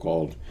his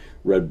so-called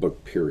Red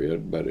Book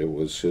period, but it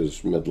was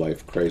his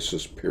midlife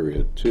crisis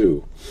period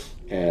too.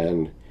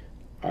 And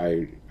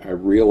I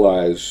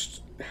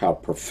realized how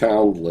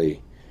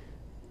profoundly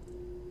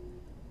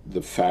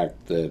the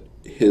fact that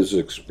his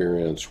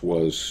experience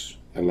was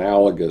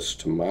analogous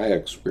to my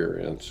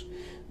experience,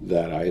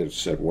 that I had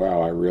said,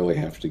 wow, I really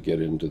have to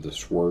get into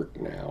this work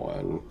now.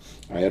 And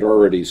I had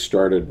already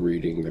started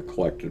reading the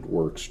collected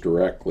works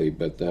directly,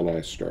 but then I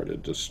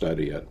started to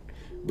study it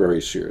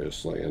very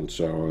seriously. And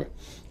so,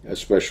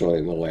 especially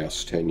in the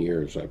last 10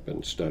 years, I've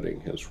been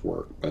studying his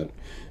work. But,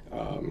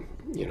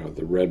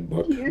 the Red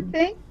Book...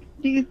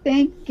 Do you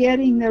think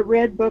getting the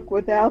Red Book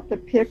without the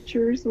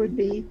pictures would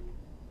be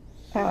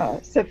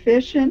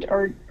sufficient,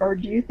 or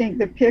do you think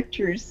the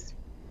pictures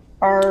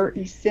are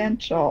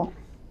essential?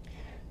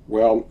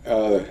 Well,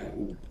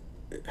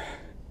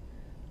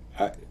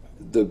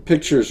 the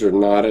pictures are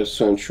not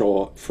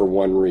essential for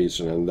one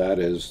reason, and that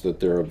is that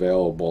they're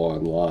available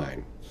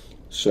online.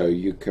 So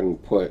you can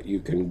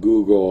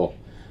Google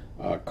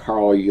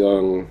Carl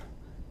Jung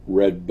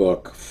Red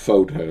Book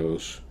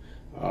photos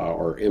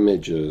or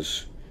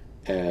images,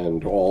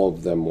 and all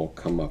of them will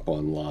come up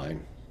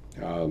online.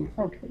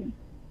 Okay.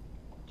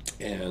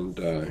 And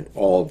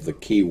all of the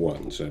key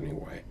ones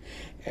anyway.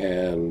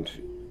 And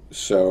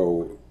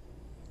so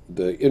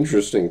the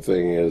interesting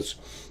thing is,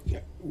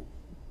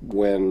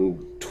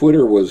 when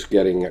Twitter was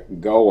getting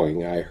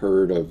going, I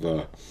heard of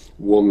a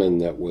woman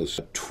that was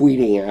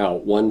tweeting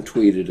out one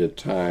tweet at a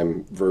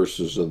time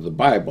verses of the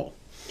Bible.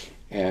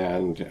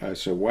 And I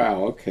said,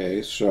 wow,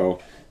 okay, so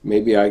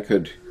maybe I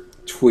could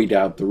tweet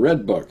out the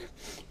Red Book.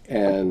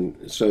 And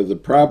so the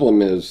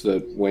problem is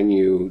that when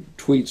you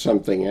tweet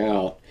something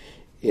out,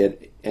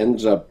 it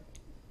ends up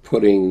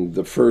putting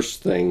the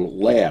first thing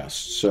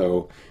last.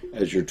 So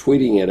as you're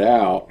tweeting it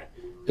out,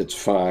 it's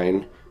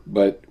fine,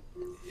 but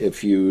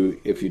if you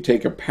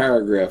take a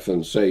paragraph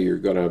and say you're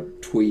going to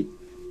tweet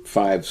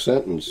 5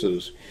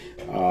 sentences,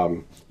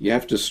 you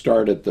have to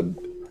start at the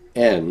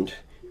end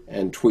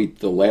and tweet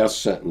the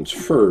last sentence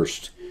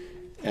first,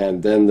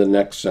 and then the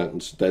next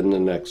sentence, then the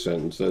next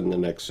sentence, then the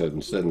next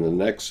sentence, then the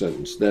next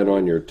sentence. Then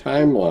on your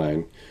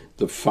timeline,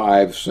 the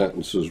 5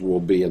 sentences will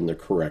be in the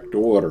correct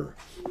order.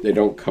 They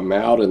don't come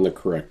out in the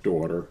correct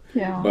order,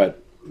 Yeah.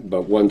 but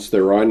once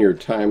they're on your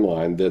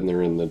timeline, then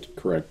they're in the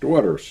correct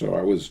order. So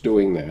I was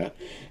doing that,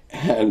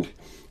 and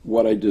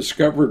what I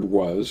discovered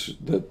was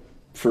that,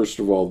 first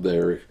of all,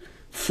 they're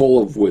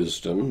full of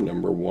wisdom,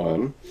 number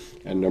one,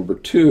 and number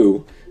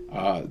two,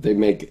 they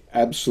make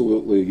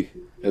absolutely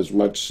as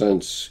much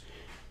sense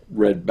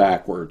read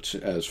backwards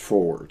as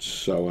forwards.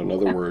 So in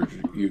other words,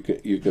 you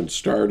can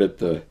start at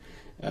the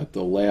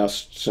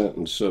last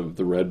sentence of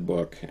the Red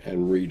Book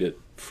and read it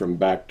from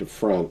back to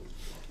front,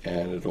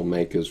 and it'll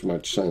make as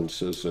much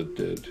sense as it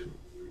did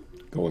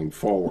going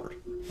forward.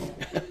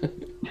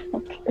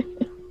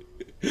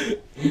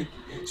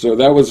 So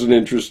that was an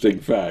interesting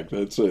fact.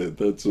 That's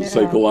a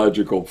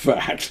psychological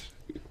fact.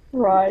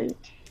 Right.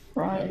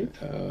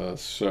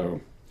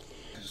 So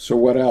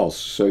what else?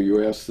 So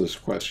you asked this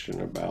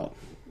question about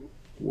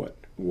what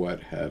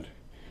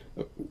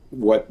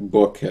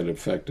book had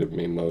affected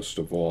me most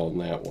of all, and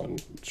that one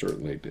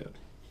certainly did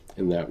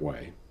in that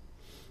way.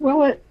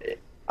 Well,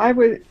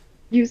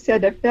 you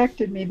said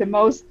affected me the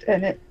most,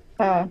 and it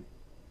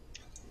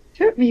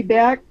took me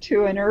back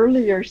to an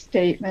earlier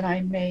statement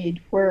I made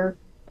where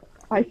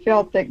I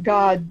felt that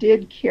God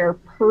did care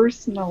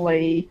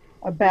personally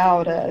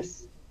about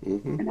us.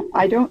 Mm-hmm. And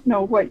I don't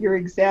know what your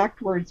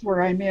exact words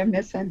were. I may have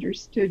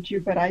misunderstood you,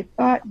 but I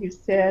thought you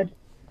said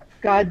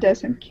God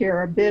doesn't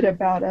care a bit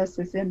about us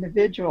as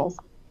individuals.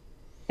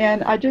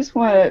 And I just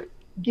want to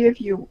give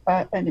you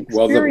an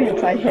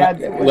experience I had.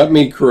 Let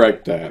me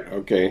correct that,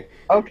 okay?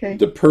 Okay.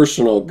 The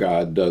personal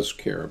God does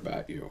care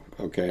about you,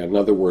 okay? In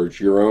other words,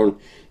 your own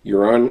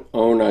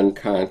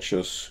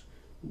unconscious,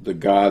 the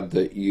God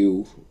that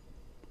you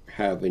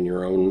have in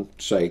your own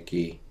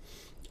psyche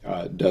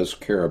does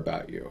care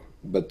about you.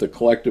 But the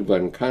collective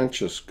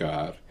unconscious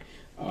God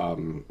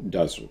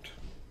doesn't.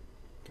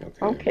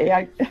 Okay,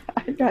 I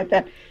got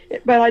that.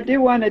 But I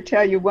do want to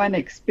tell you one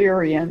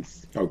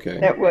experience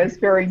that was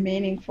very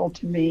meaningful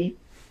to me.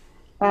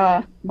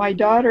 My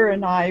daughter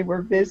and I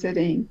were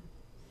visiting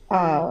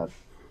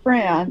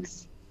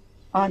France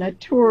on a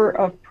tour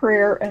of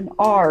prayer and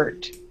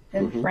art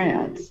in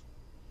France.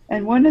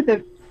 And one of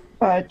the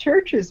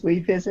churches we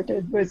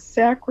visited was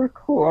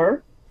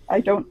Sacré.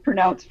 I don't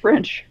pronounce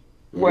French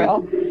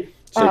well.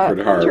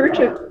 Sacred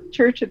Heart.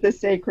 Church of the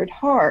Sacred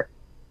Heart.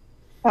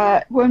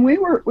 When we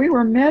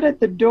were met at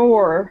the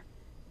door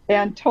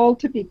and told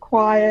to be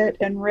quiet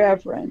and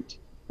reverent,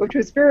 which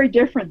was very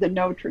different than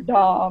Notre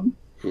Dame.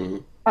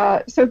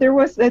 So there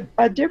was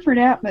a different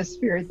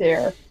atmosphere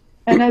there.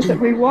 And as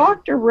we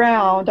walked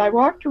around, I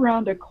walked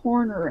around a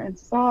corner and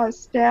saw a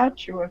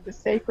statue of the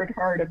Sacred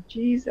Heart of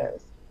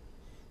Jesus.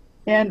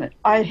 And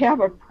I have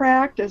a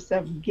practice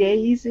of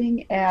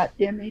gazing at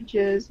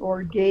images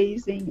or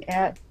gazing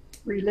at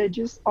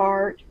religious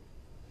art,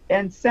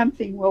 and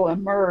something will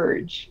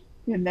emerge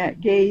in that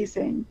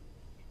gazing.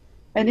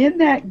 And in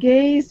that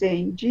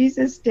gazing,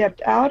 Jesus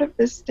stepped out of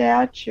the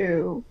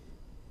statue,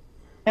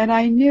 and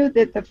I knew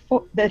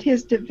that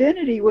his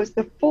divinity was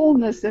the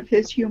fullness of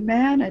his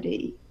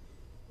humanity.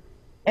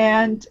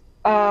 And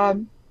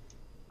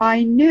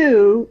I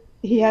knew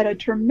he had a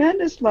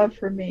tremendous love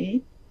for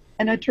me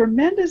and a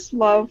tremendous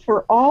love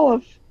for all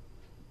of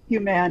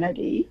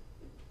humanity,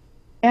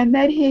 and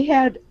that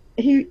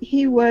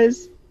he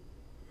was,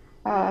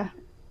 I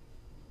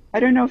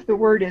don't know if the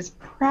word is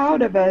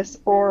proud of us,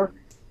 or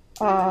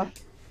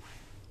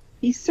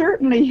he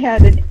certainly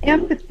had an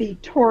empathy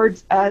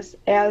towards us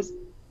as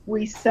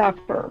we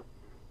suffer,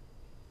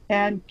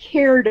 and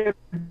cared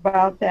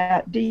about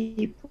that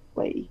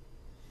deeply.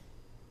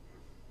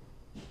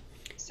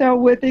 So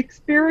with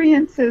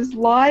experiences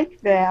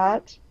like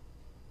that,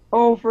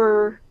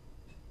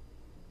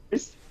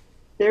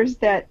 there's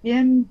that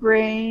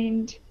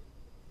ingrained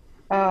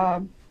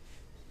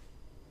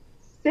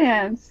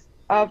sense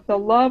of the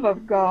love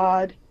of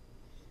God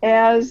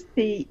as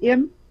the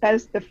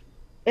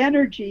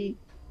energy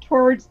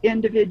towards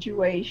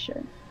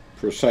individuation.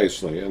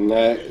 Precisely, and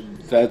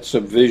that's a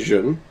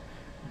vision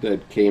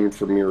that came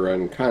from your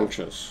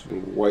unconscious.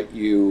 And what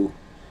you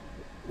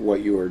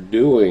are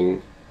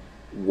doing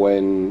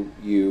when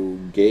you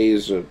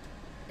gaze at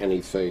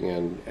anything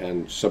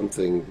and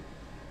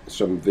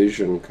some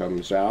vision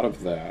comes out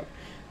of that,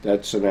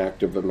 that's an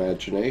act of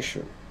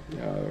imagination.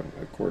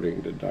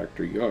 according to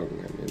Dr.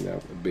 Jung. I mean,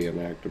 that would be an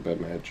act of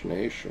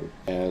imagination.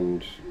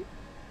 And,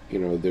 you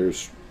know,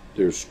 there's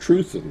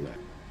truth in that.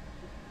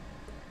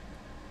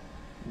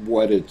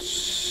 What it's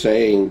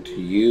saying to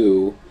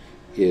you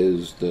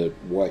is that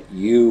what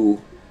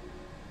you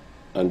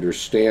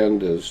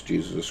understand as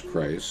Jesus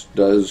Christ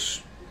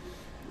does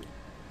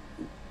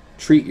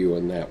treat you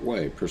in that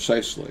way,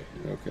 precisely,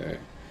 okay?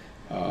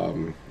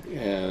 And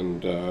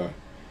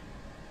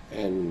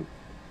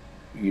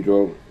you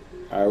don't,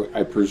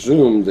 I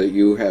presume that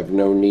you have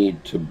no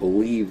need to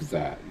believe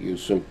that. You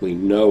simply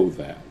know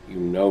that. You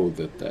know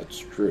that that's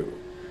true.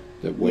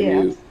 That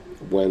when Yes.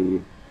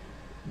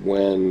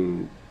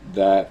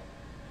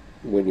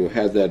 when you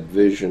had that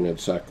vision at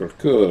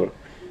Sacré,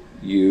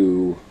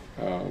 you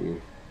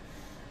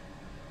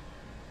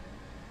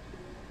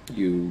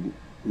you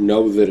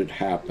know that it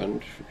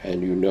happened,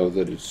 and you know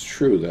that it's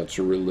true. That's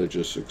a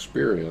religious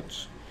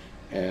experience.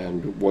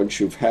 And once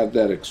you've had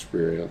that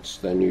experience,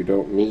 then you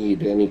don't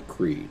need any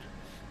creed.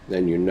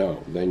 Then you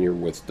know. Then you're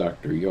with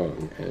Dr.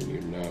 Jung, and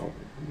you know.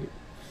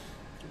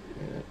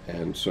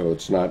 And so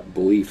it's not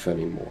belief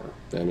anymore.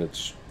 Then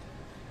it's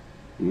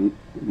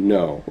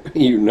no.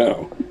 You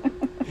know.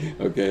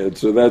 Okay, and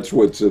so that's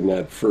what's in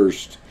that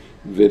first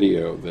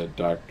video that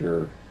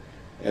Dr.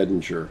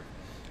 Edinger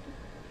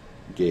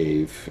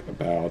gave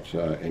about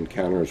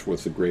encounters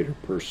with the greater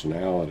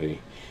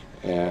personality.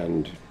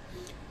 And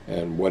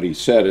what he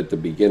said at the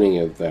beginning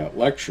of that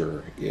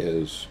lecture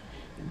is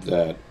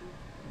that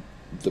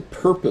the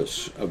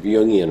purpose of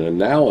Jungian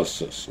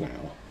analysis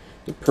now,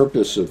 the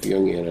purpose of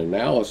Jungian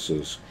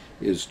analysis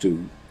is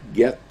to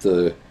get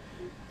the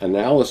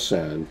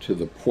analysan to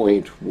the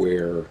point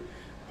where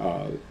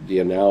the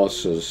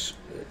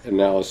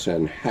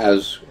analysan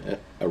has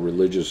a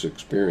religious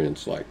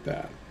experience like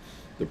that.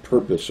 The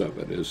purpose of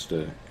it is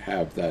to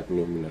have that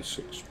numinous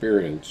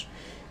experience.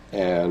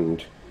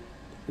 And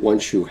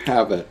once you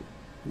have it,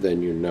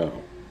 then you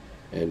know,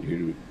 and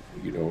you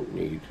don't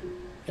need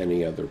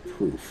any other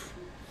proof,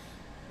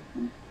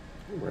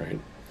 right?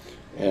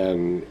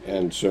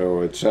 And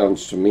so it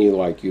sounds to me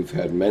like you've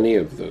had many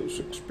of those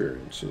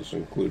experiences,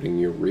 including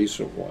your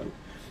recent one,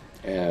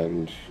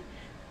 and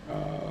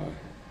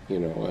you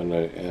know,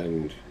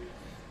 and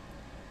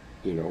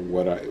you know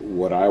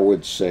what I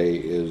would say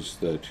is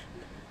that,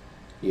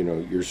 you know,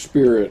 your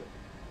spirit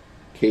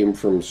came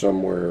from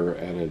somewhere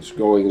and it's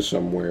going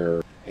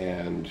somewhere,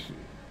 and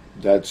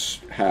that's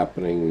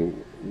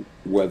happening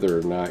whether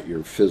or not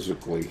you're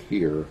physically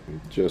here.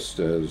 Just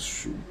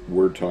as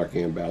we're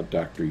talking about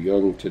Dr.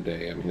 Jung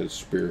today, and his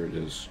spirit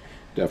is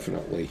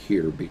definitely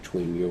here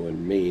between you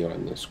and me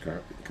on this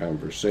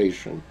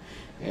conversation,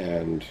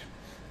 and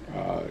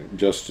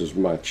just as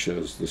much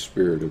as the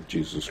Spirit of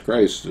Jesus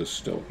Christ is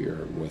still here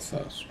and with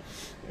us.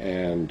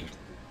 And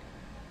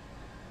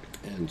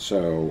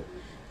so,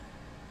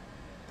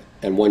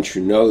 and once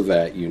you know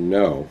that, you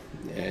know,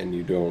 and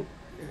you don't,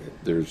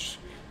 there's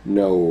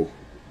no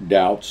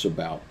doubts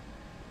about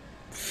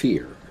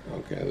fear,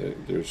 okay?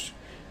 There's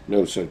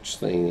no such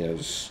thing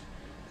as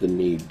the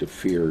need to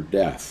fear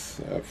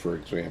death, for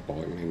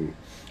example. I mean,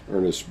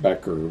 Ernest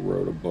Becker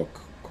wrote a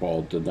book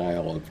called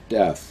Denial of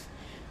Death,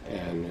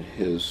 and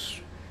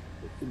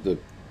the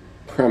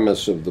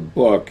premise of the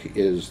book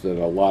is that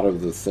a lot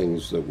of the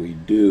things that we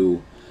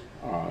do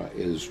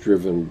is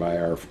driven by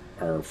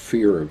our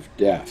fear of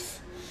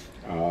death.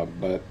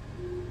 But,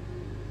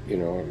 you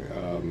know,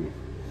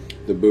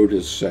 the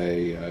Buddhists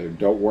say,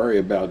 don't worry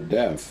about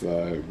death.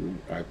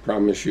 I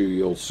promise you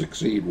you'll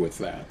succeed with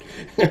that.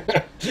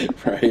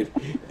 Right?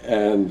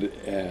 And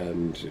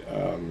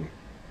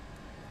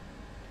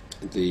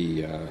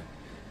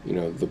you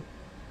know, the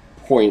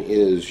point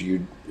is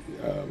you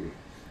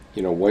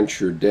know, once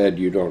you're dead,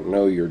 you don't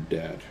know you're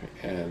dead,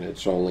 and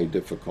it's only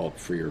difficult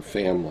for your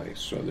family,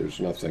 so there's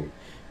nothing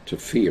to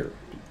fear.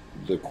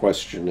 The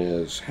question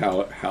is,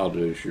 how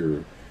does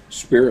your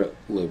spirit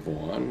live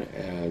on?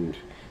 And,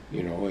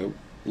 you know, it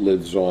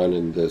lives on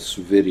in this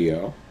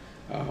video,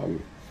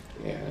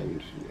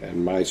 and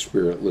my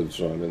spirit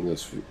lives on in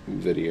this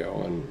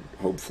video, and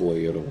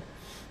hopefully it'll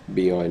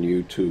be on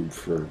YouTube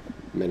for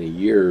many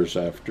years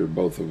after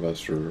both of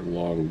us are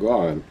long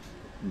gone.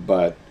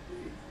 But,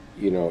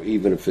 you know,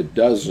 even if it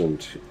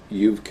doesn't,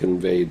 you've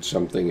conveyed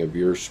something of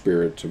your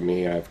spirit to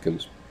me, I've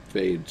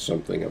conveyed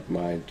something of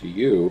mine to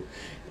you,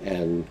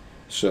 and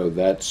so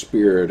that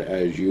spirit,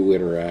 as you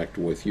interact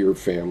with your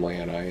family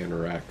and I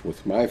interact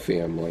with my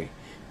family,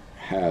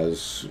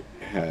 has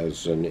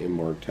an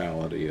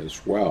immortality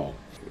as well.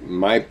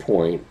 My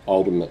point,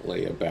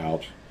 ultimately,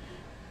 about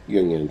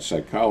Jungian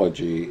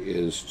psychology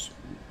is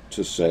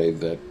to say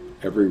that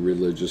every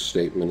religious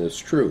statement is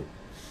true,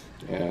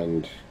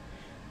 and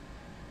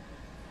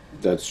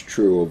that's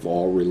true of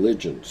all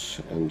religions.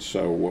 And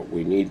so what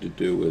we need to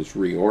do is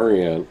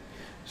reorient.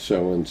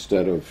 So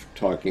instead of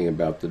talking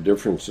about the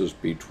differences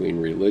between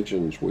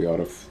religions, we ought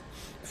to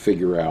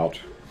figure out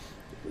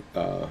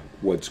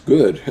what's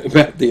good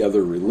about the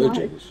other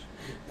religions.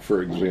 Right.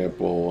 For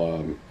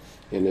example,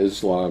 in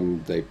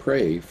Islam, they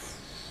pray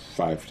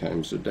 5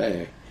 times a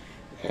day,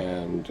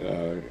 And,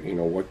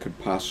 what could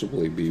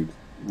possibly be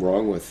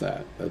wrong with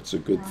that? That's a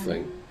good Right.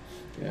 thing.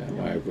 And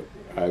Yeah.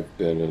 I've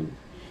been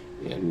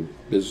in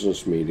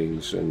business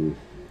meetings in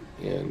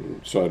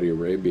Saudi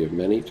Arabia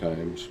many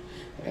times,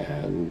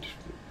 and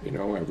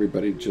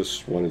everybody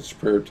just, when it's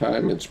prayer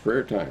time,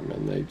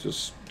 and they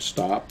just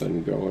stop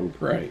and go and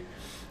pray.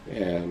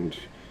 And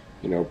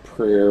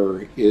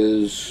prayer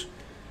is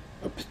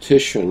a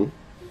petition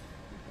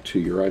to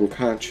your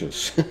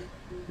unconscious.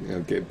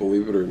 Okay,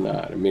 believe it or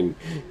not. I mean,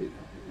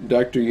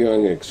 Dr.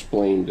 Jung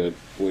explained it.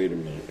 Wait a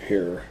minute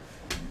here.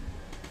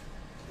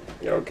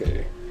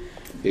 Okay,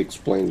 he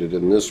explained it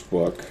in this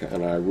book,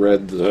 and I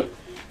read the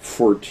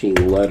 14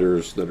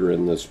 letters that are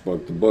in this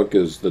book. The book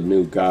is The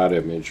New God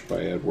Image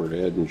by Edward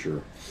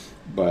Edinger.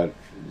 But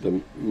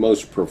the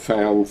most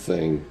profound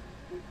thing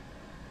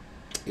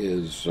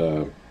is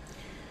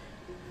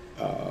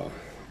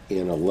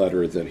in a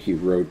letter that he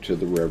wrote to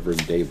the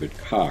Reverend David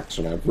Cox.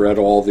 And I've read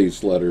all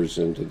these letters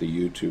into the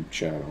YouTube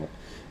channel,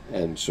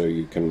 and so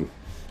you can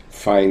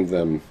find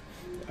them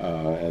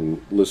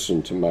and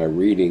listen to my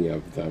reading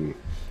of them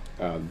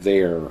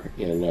there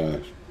in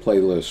a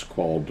playlist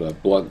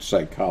called Blunt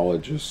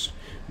Psychologists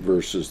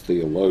versus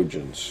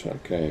Theologians.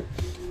 Okay,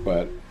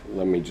 but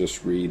let me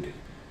just read.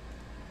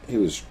 He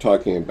was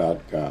talking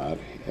about God,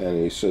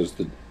 and he says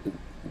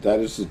that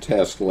is the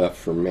task left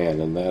for man,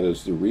 and that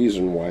is the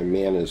reason why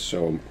man is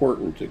so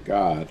important to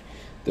God,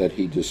 that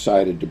he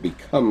decided to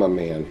become a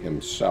man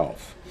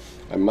himself.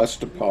 I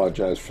must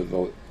apologize for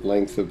the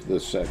length of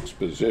this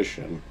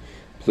exposition.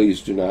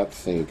 Please do not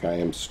think I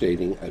am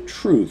stating a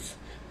truth.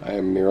 I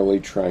am merely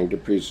trying to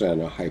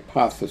present a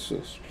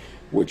hypothesis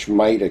which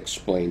might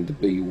explain the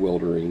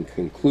bewildering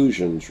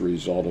conclusions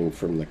resulting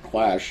from the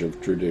clash of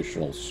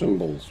traditional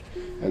symbols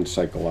and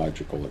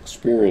psychological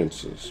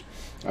experiences.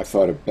 I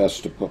thought it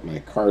best to put my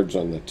cards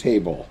on the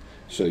table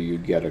so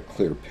you'd get a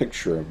clear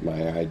picture of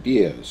my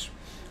ideas.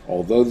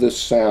 Although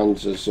this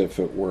sounds as if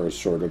it were a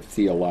sort of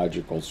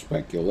theological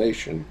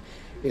speculation,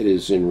 it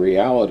is in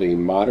reality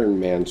modern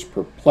man's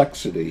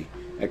perplexity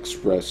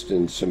expressed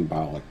in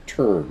symbolic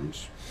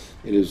terms.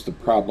 It is the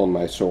problem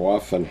I so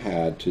often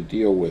had to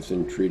deal with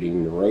in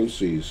treating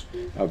neuroses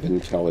of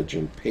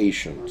intelligent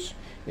patients.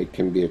 It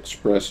can be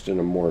expressed in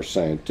a more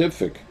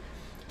scientific,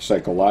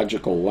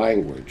 psychological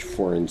language.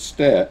 For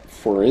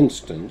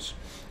instance,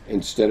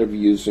 instead of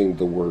using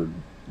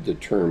the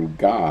term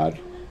God,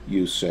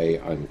 you say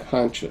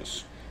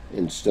unconscious.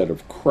 Instead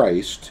of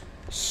Christ,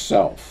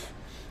 self.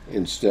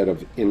 Instead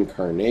of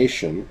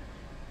incarnation,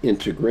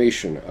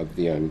 integration of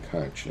the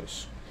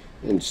unconscious.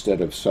 Instead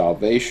of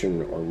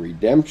salvation or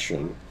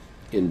redemption,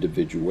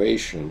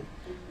 individuation.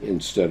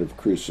 Instead of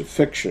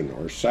crucifixion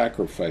or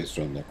sacrifice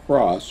on the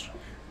cross,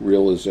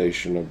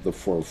 realization of the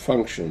four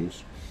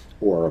functions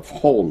or of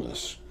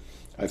wholeness.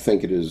 I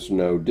think it is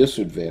no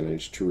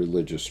disadvantage to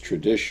religious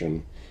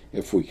tradition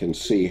if we can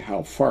see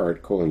how far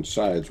it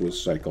coincides with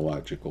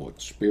psychological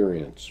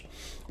experience.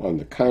 On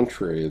the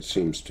contrary, it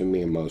seems to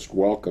me a most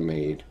welcome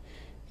aid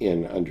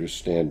in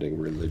understanding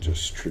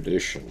religious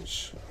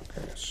traditions.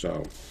 Okay,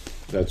 so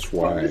that's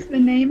why. What was the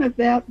name of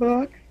that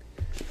book?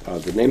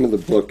 The name of the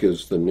book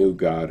is The New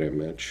God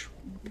Image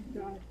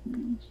God.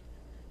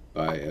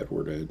 by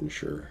Edward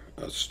Edinger,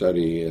 a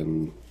study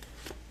in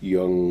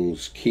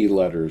Jung's key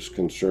letters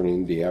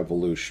concerning the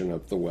evolution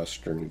of the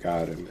Western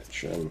God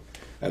image. And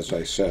as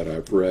I said,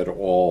 I've read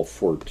all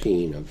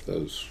 14 of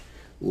those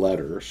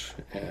letters,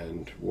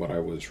 and what I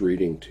was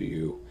reading to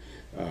you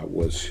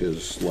was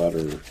his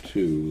letter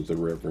to the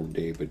Reverend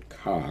David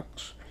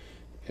Cox,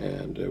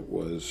 and it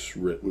was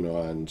written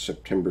on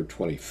September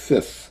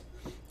 25th,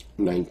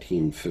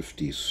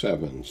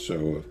 1957.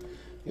 So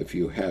if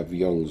you have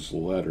Jung's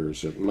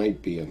letters, it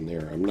might be in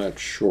there. I'm not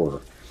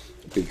sure,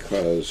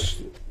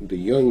 because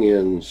the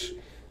Jungians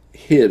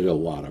hid a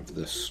lot of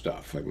this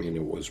stuff. I mean,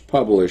 it was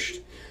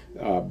published,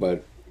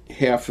 but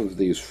half of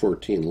these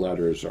 14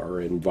 letters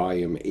are in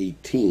volume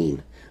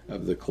 18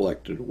 of the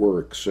collected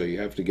work, so you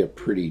have to get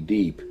pretty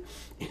deep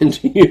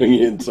into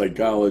Jungian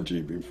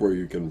psychology before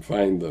you can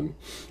find them.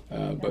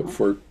 But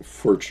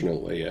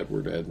fortunately,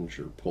 Edward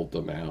Edinger pulled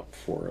them out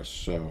for us.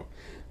 So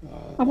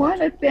I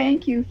want to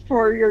thank you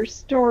for your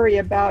story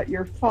about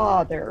your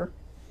father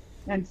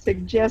and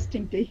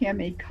suggesting to him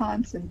he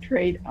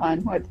concentrate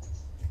on what's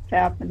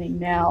happening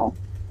now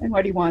and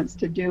what he wants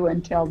to do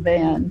until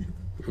then.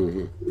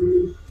 mhm.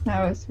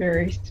 That was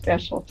very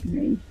special to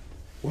me.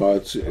 Well,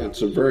 it's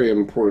a very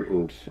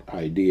important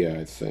idea,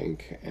 I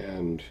think,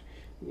 and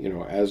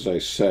as I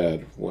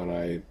said when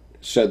I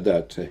said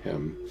that to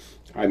him,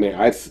 I mean,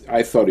 I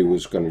thought he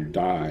was going to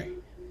die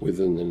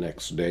within the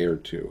next day or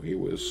two. He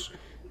was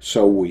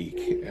so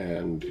weak,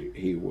 and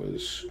he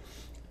was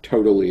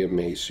totally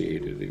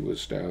emaciated. He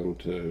was down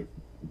to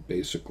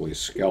basically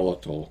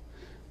skeletal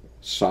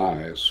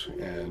size,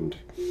 and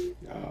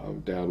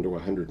down to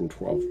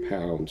 112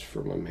 pounds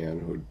from a man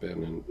who'd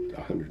been in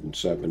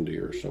 170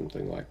 or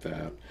something like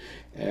that.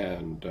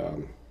 And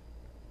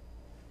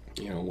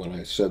when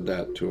I said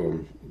that to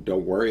him,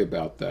 don't worry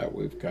about that.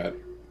 We've got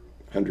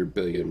 100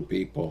 billion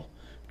people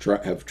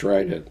have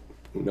tried it.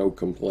 no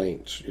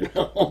complaints, you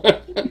know.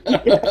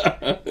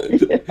 Yeah.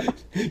 Yeah.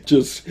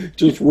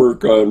 Just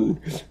work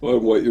on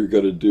what you're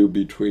going to do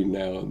between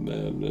now and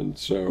then. And Yeah.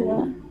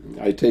 so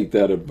I take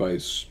that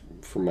advice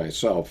for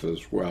myself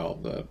as well,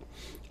 that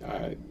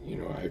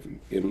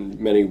in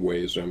many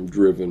ways, I'm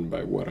driven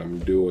by what I'm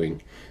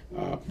doing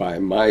by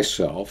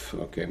myself.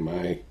 Okay,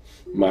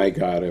 my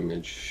God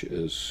image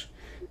is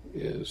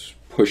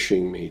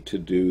pushing me to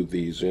do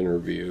these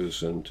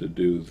interviews and to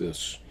do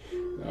this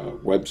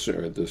website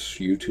or this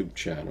YouTube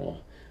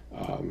channel,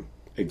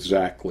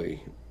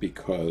 exactly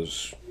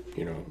because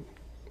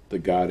the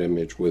God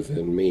image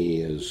within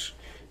me is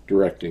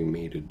directing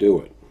me to do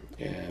it.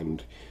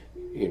 And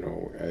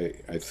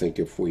I think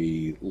if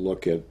we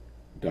look at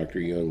Dr.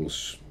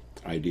 Jung's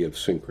idea of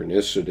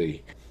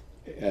synchronicity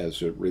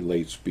as it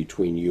relates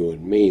between you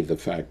and me, the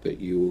fact that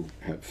you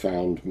have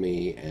found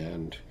me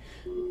and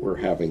we're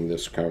having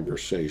this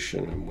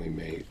conversation, and we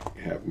may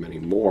have many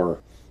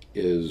more,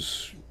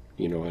 is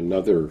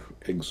another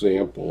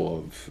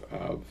example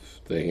of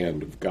the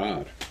hand of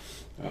God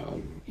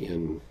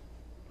in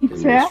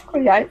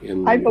Exactly.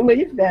 I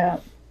believe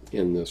that.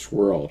 in this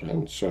world.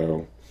 And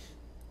so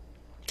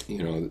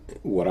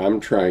what I'm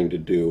trying to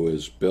do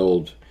is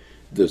build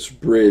this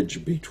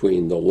bridge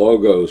between the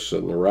logos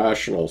and the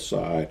rational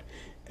side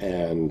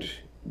and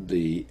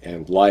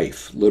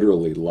life,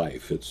 literally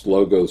life. It's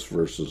logos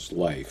versus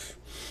life.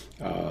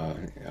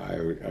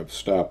 I've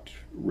stopped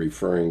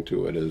referring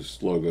to it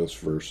as logos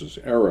versus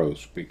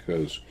eros,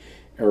 because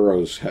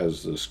eros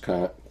has this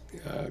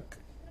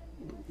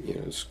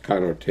this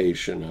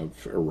connotation of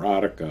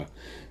erotica,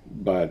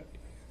 but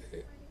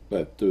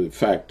the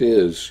fact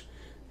is,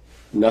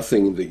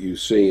 nothing that you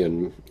see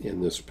in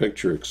this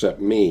picture except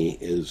me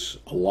is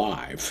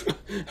alive.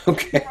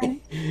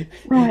 Okay.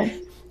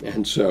 Right.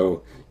 And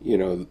so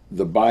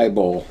the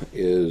Bible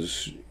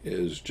is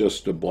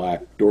just a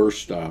black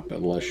doorstop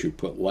unless you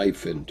put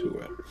life into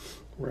it,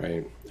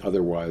 right?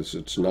 Otherwise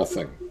it's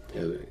nothing,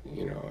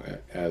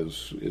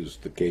 as is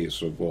the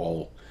case of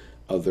all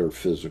other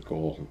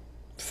physical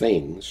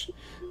things.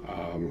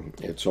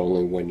 It's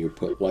only when you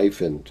put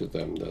life into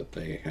them that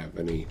they have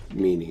any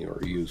meaning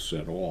or use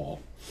at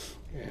all.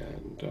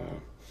 And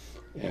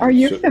Are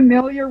you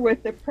familiar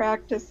with the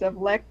practice of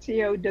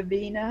Lectio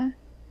Divina,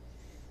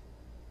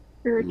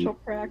 spiritual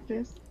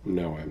practice?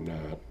 No, I'm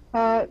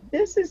not.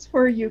 This is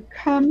where you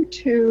come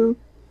to,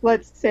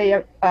 let's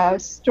say, a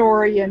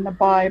story in the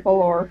Bible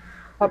or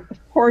a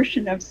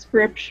portion of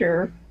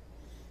Scripture,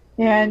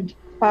 and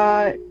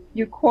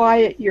you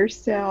quiet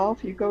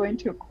yourself, you go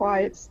into a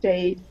quiet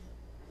state,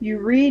 you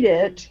read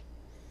it,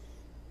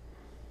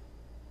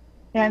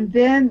 and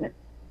then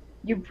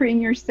you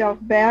bring yourself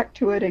back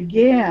to it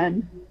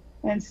again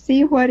and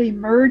see what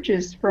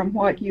emerges from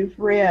what you've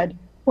read.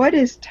 What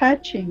is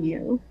touching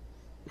you?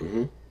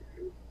 Mm-hmm.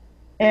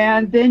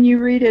 And then you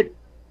read it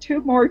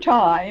 2 more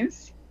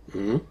times.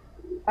 Mm-hmm.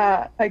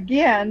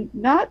 Again,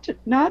 not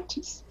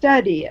to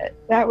study it.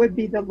 That would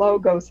be the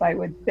logos, I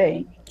would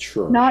think.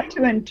 Sure. Not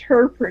to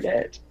interpret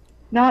it,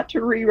 not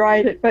to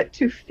rewrite it, but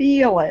to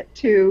feel it,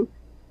 to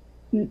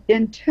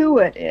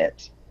intuit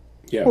it.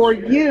 Yes. For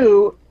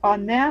you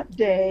on that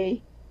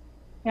day.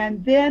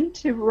 And then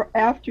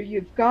after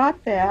you've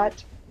got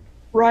that,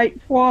 write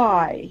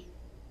why.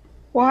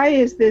 Why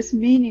is this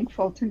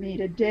meaningful to me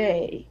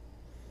today?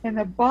 And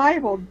the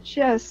Bible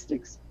just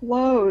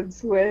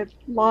explodes with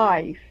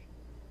life.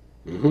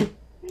 Mm-hmm.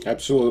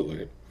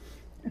 Absolutely.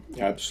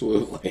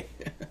 Absolutely.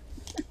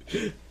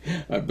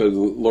 I've been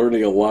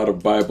learning a lot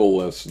of Bible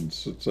lessons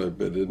since I've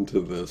been into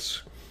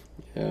this.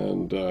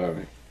 And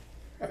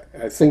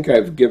I think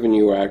I've given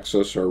you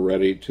access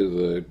already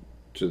to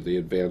the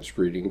advanced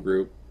reading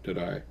group. Did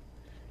I?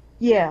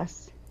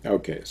 Yes.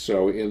 Okay,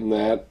 so in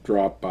that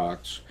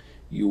Dropbox,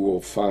 you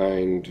will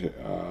find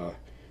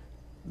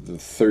the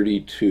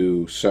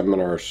 32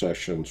 seminar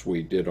sessions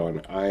we did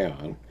on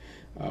Ion,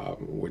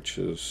 which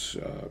is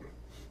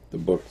the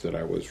book that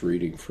I was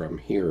reading from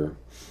here,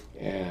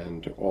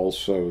 and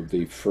also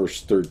the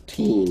first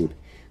 13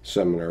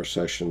 seminar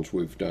sessions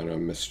we've done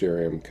on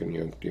Mysterium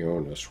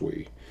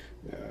Conjunctionis.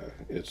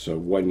 It's a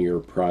 1-year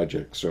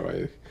project,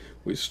 so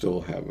we still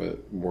have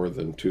more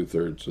than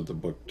 2/3 of the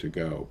book to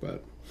go,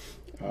 but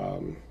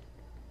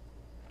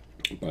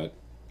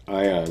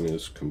Ion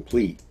is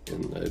complete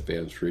in the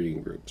advanced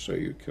reading group, so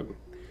you can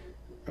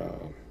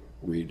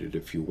read it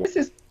if you want. This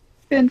has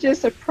been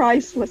just a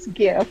priceless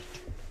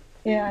gift,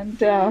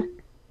 and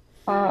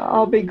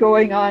I'll be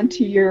going on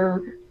to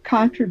your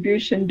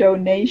contribution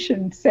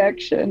donation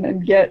section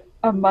and get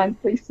a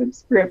monthly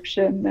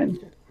subscription, and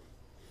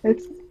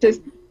it's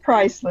just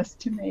priceless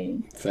to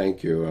me.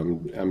 Thank you.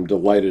 I'm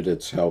delighted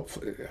it's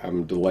helpful.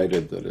 I'm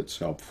delighted that it's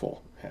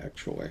helpful,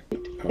 actually.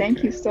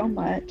 Thank you so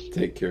much.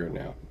 Take care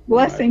now.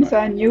 Blessings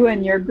Bye-bye. on you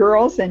and your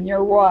girls and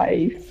your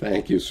wife.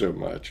 Thank you so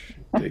much.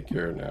 Take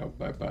care now.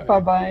 Bye-bye.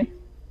 Bye-bye.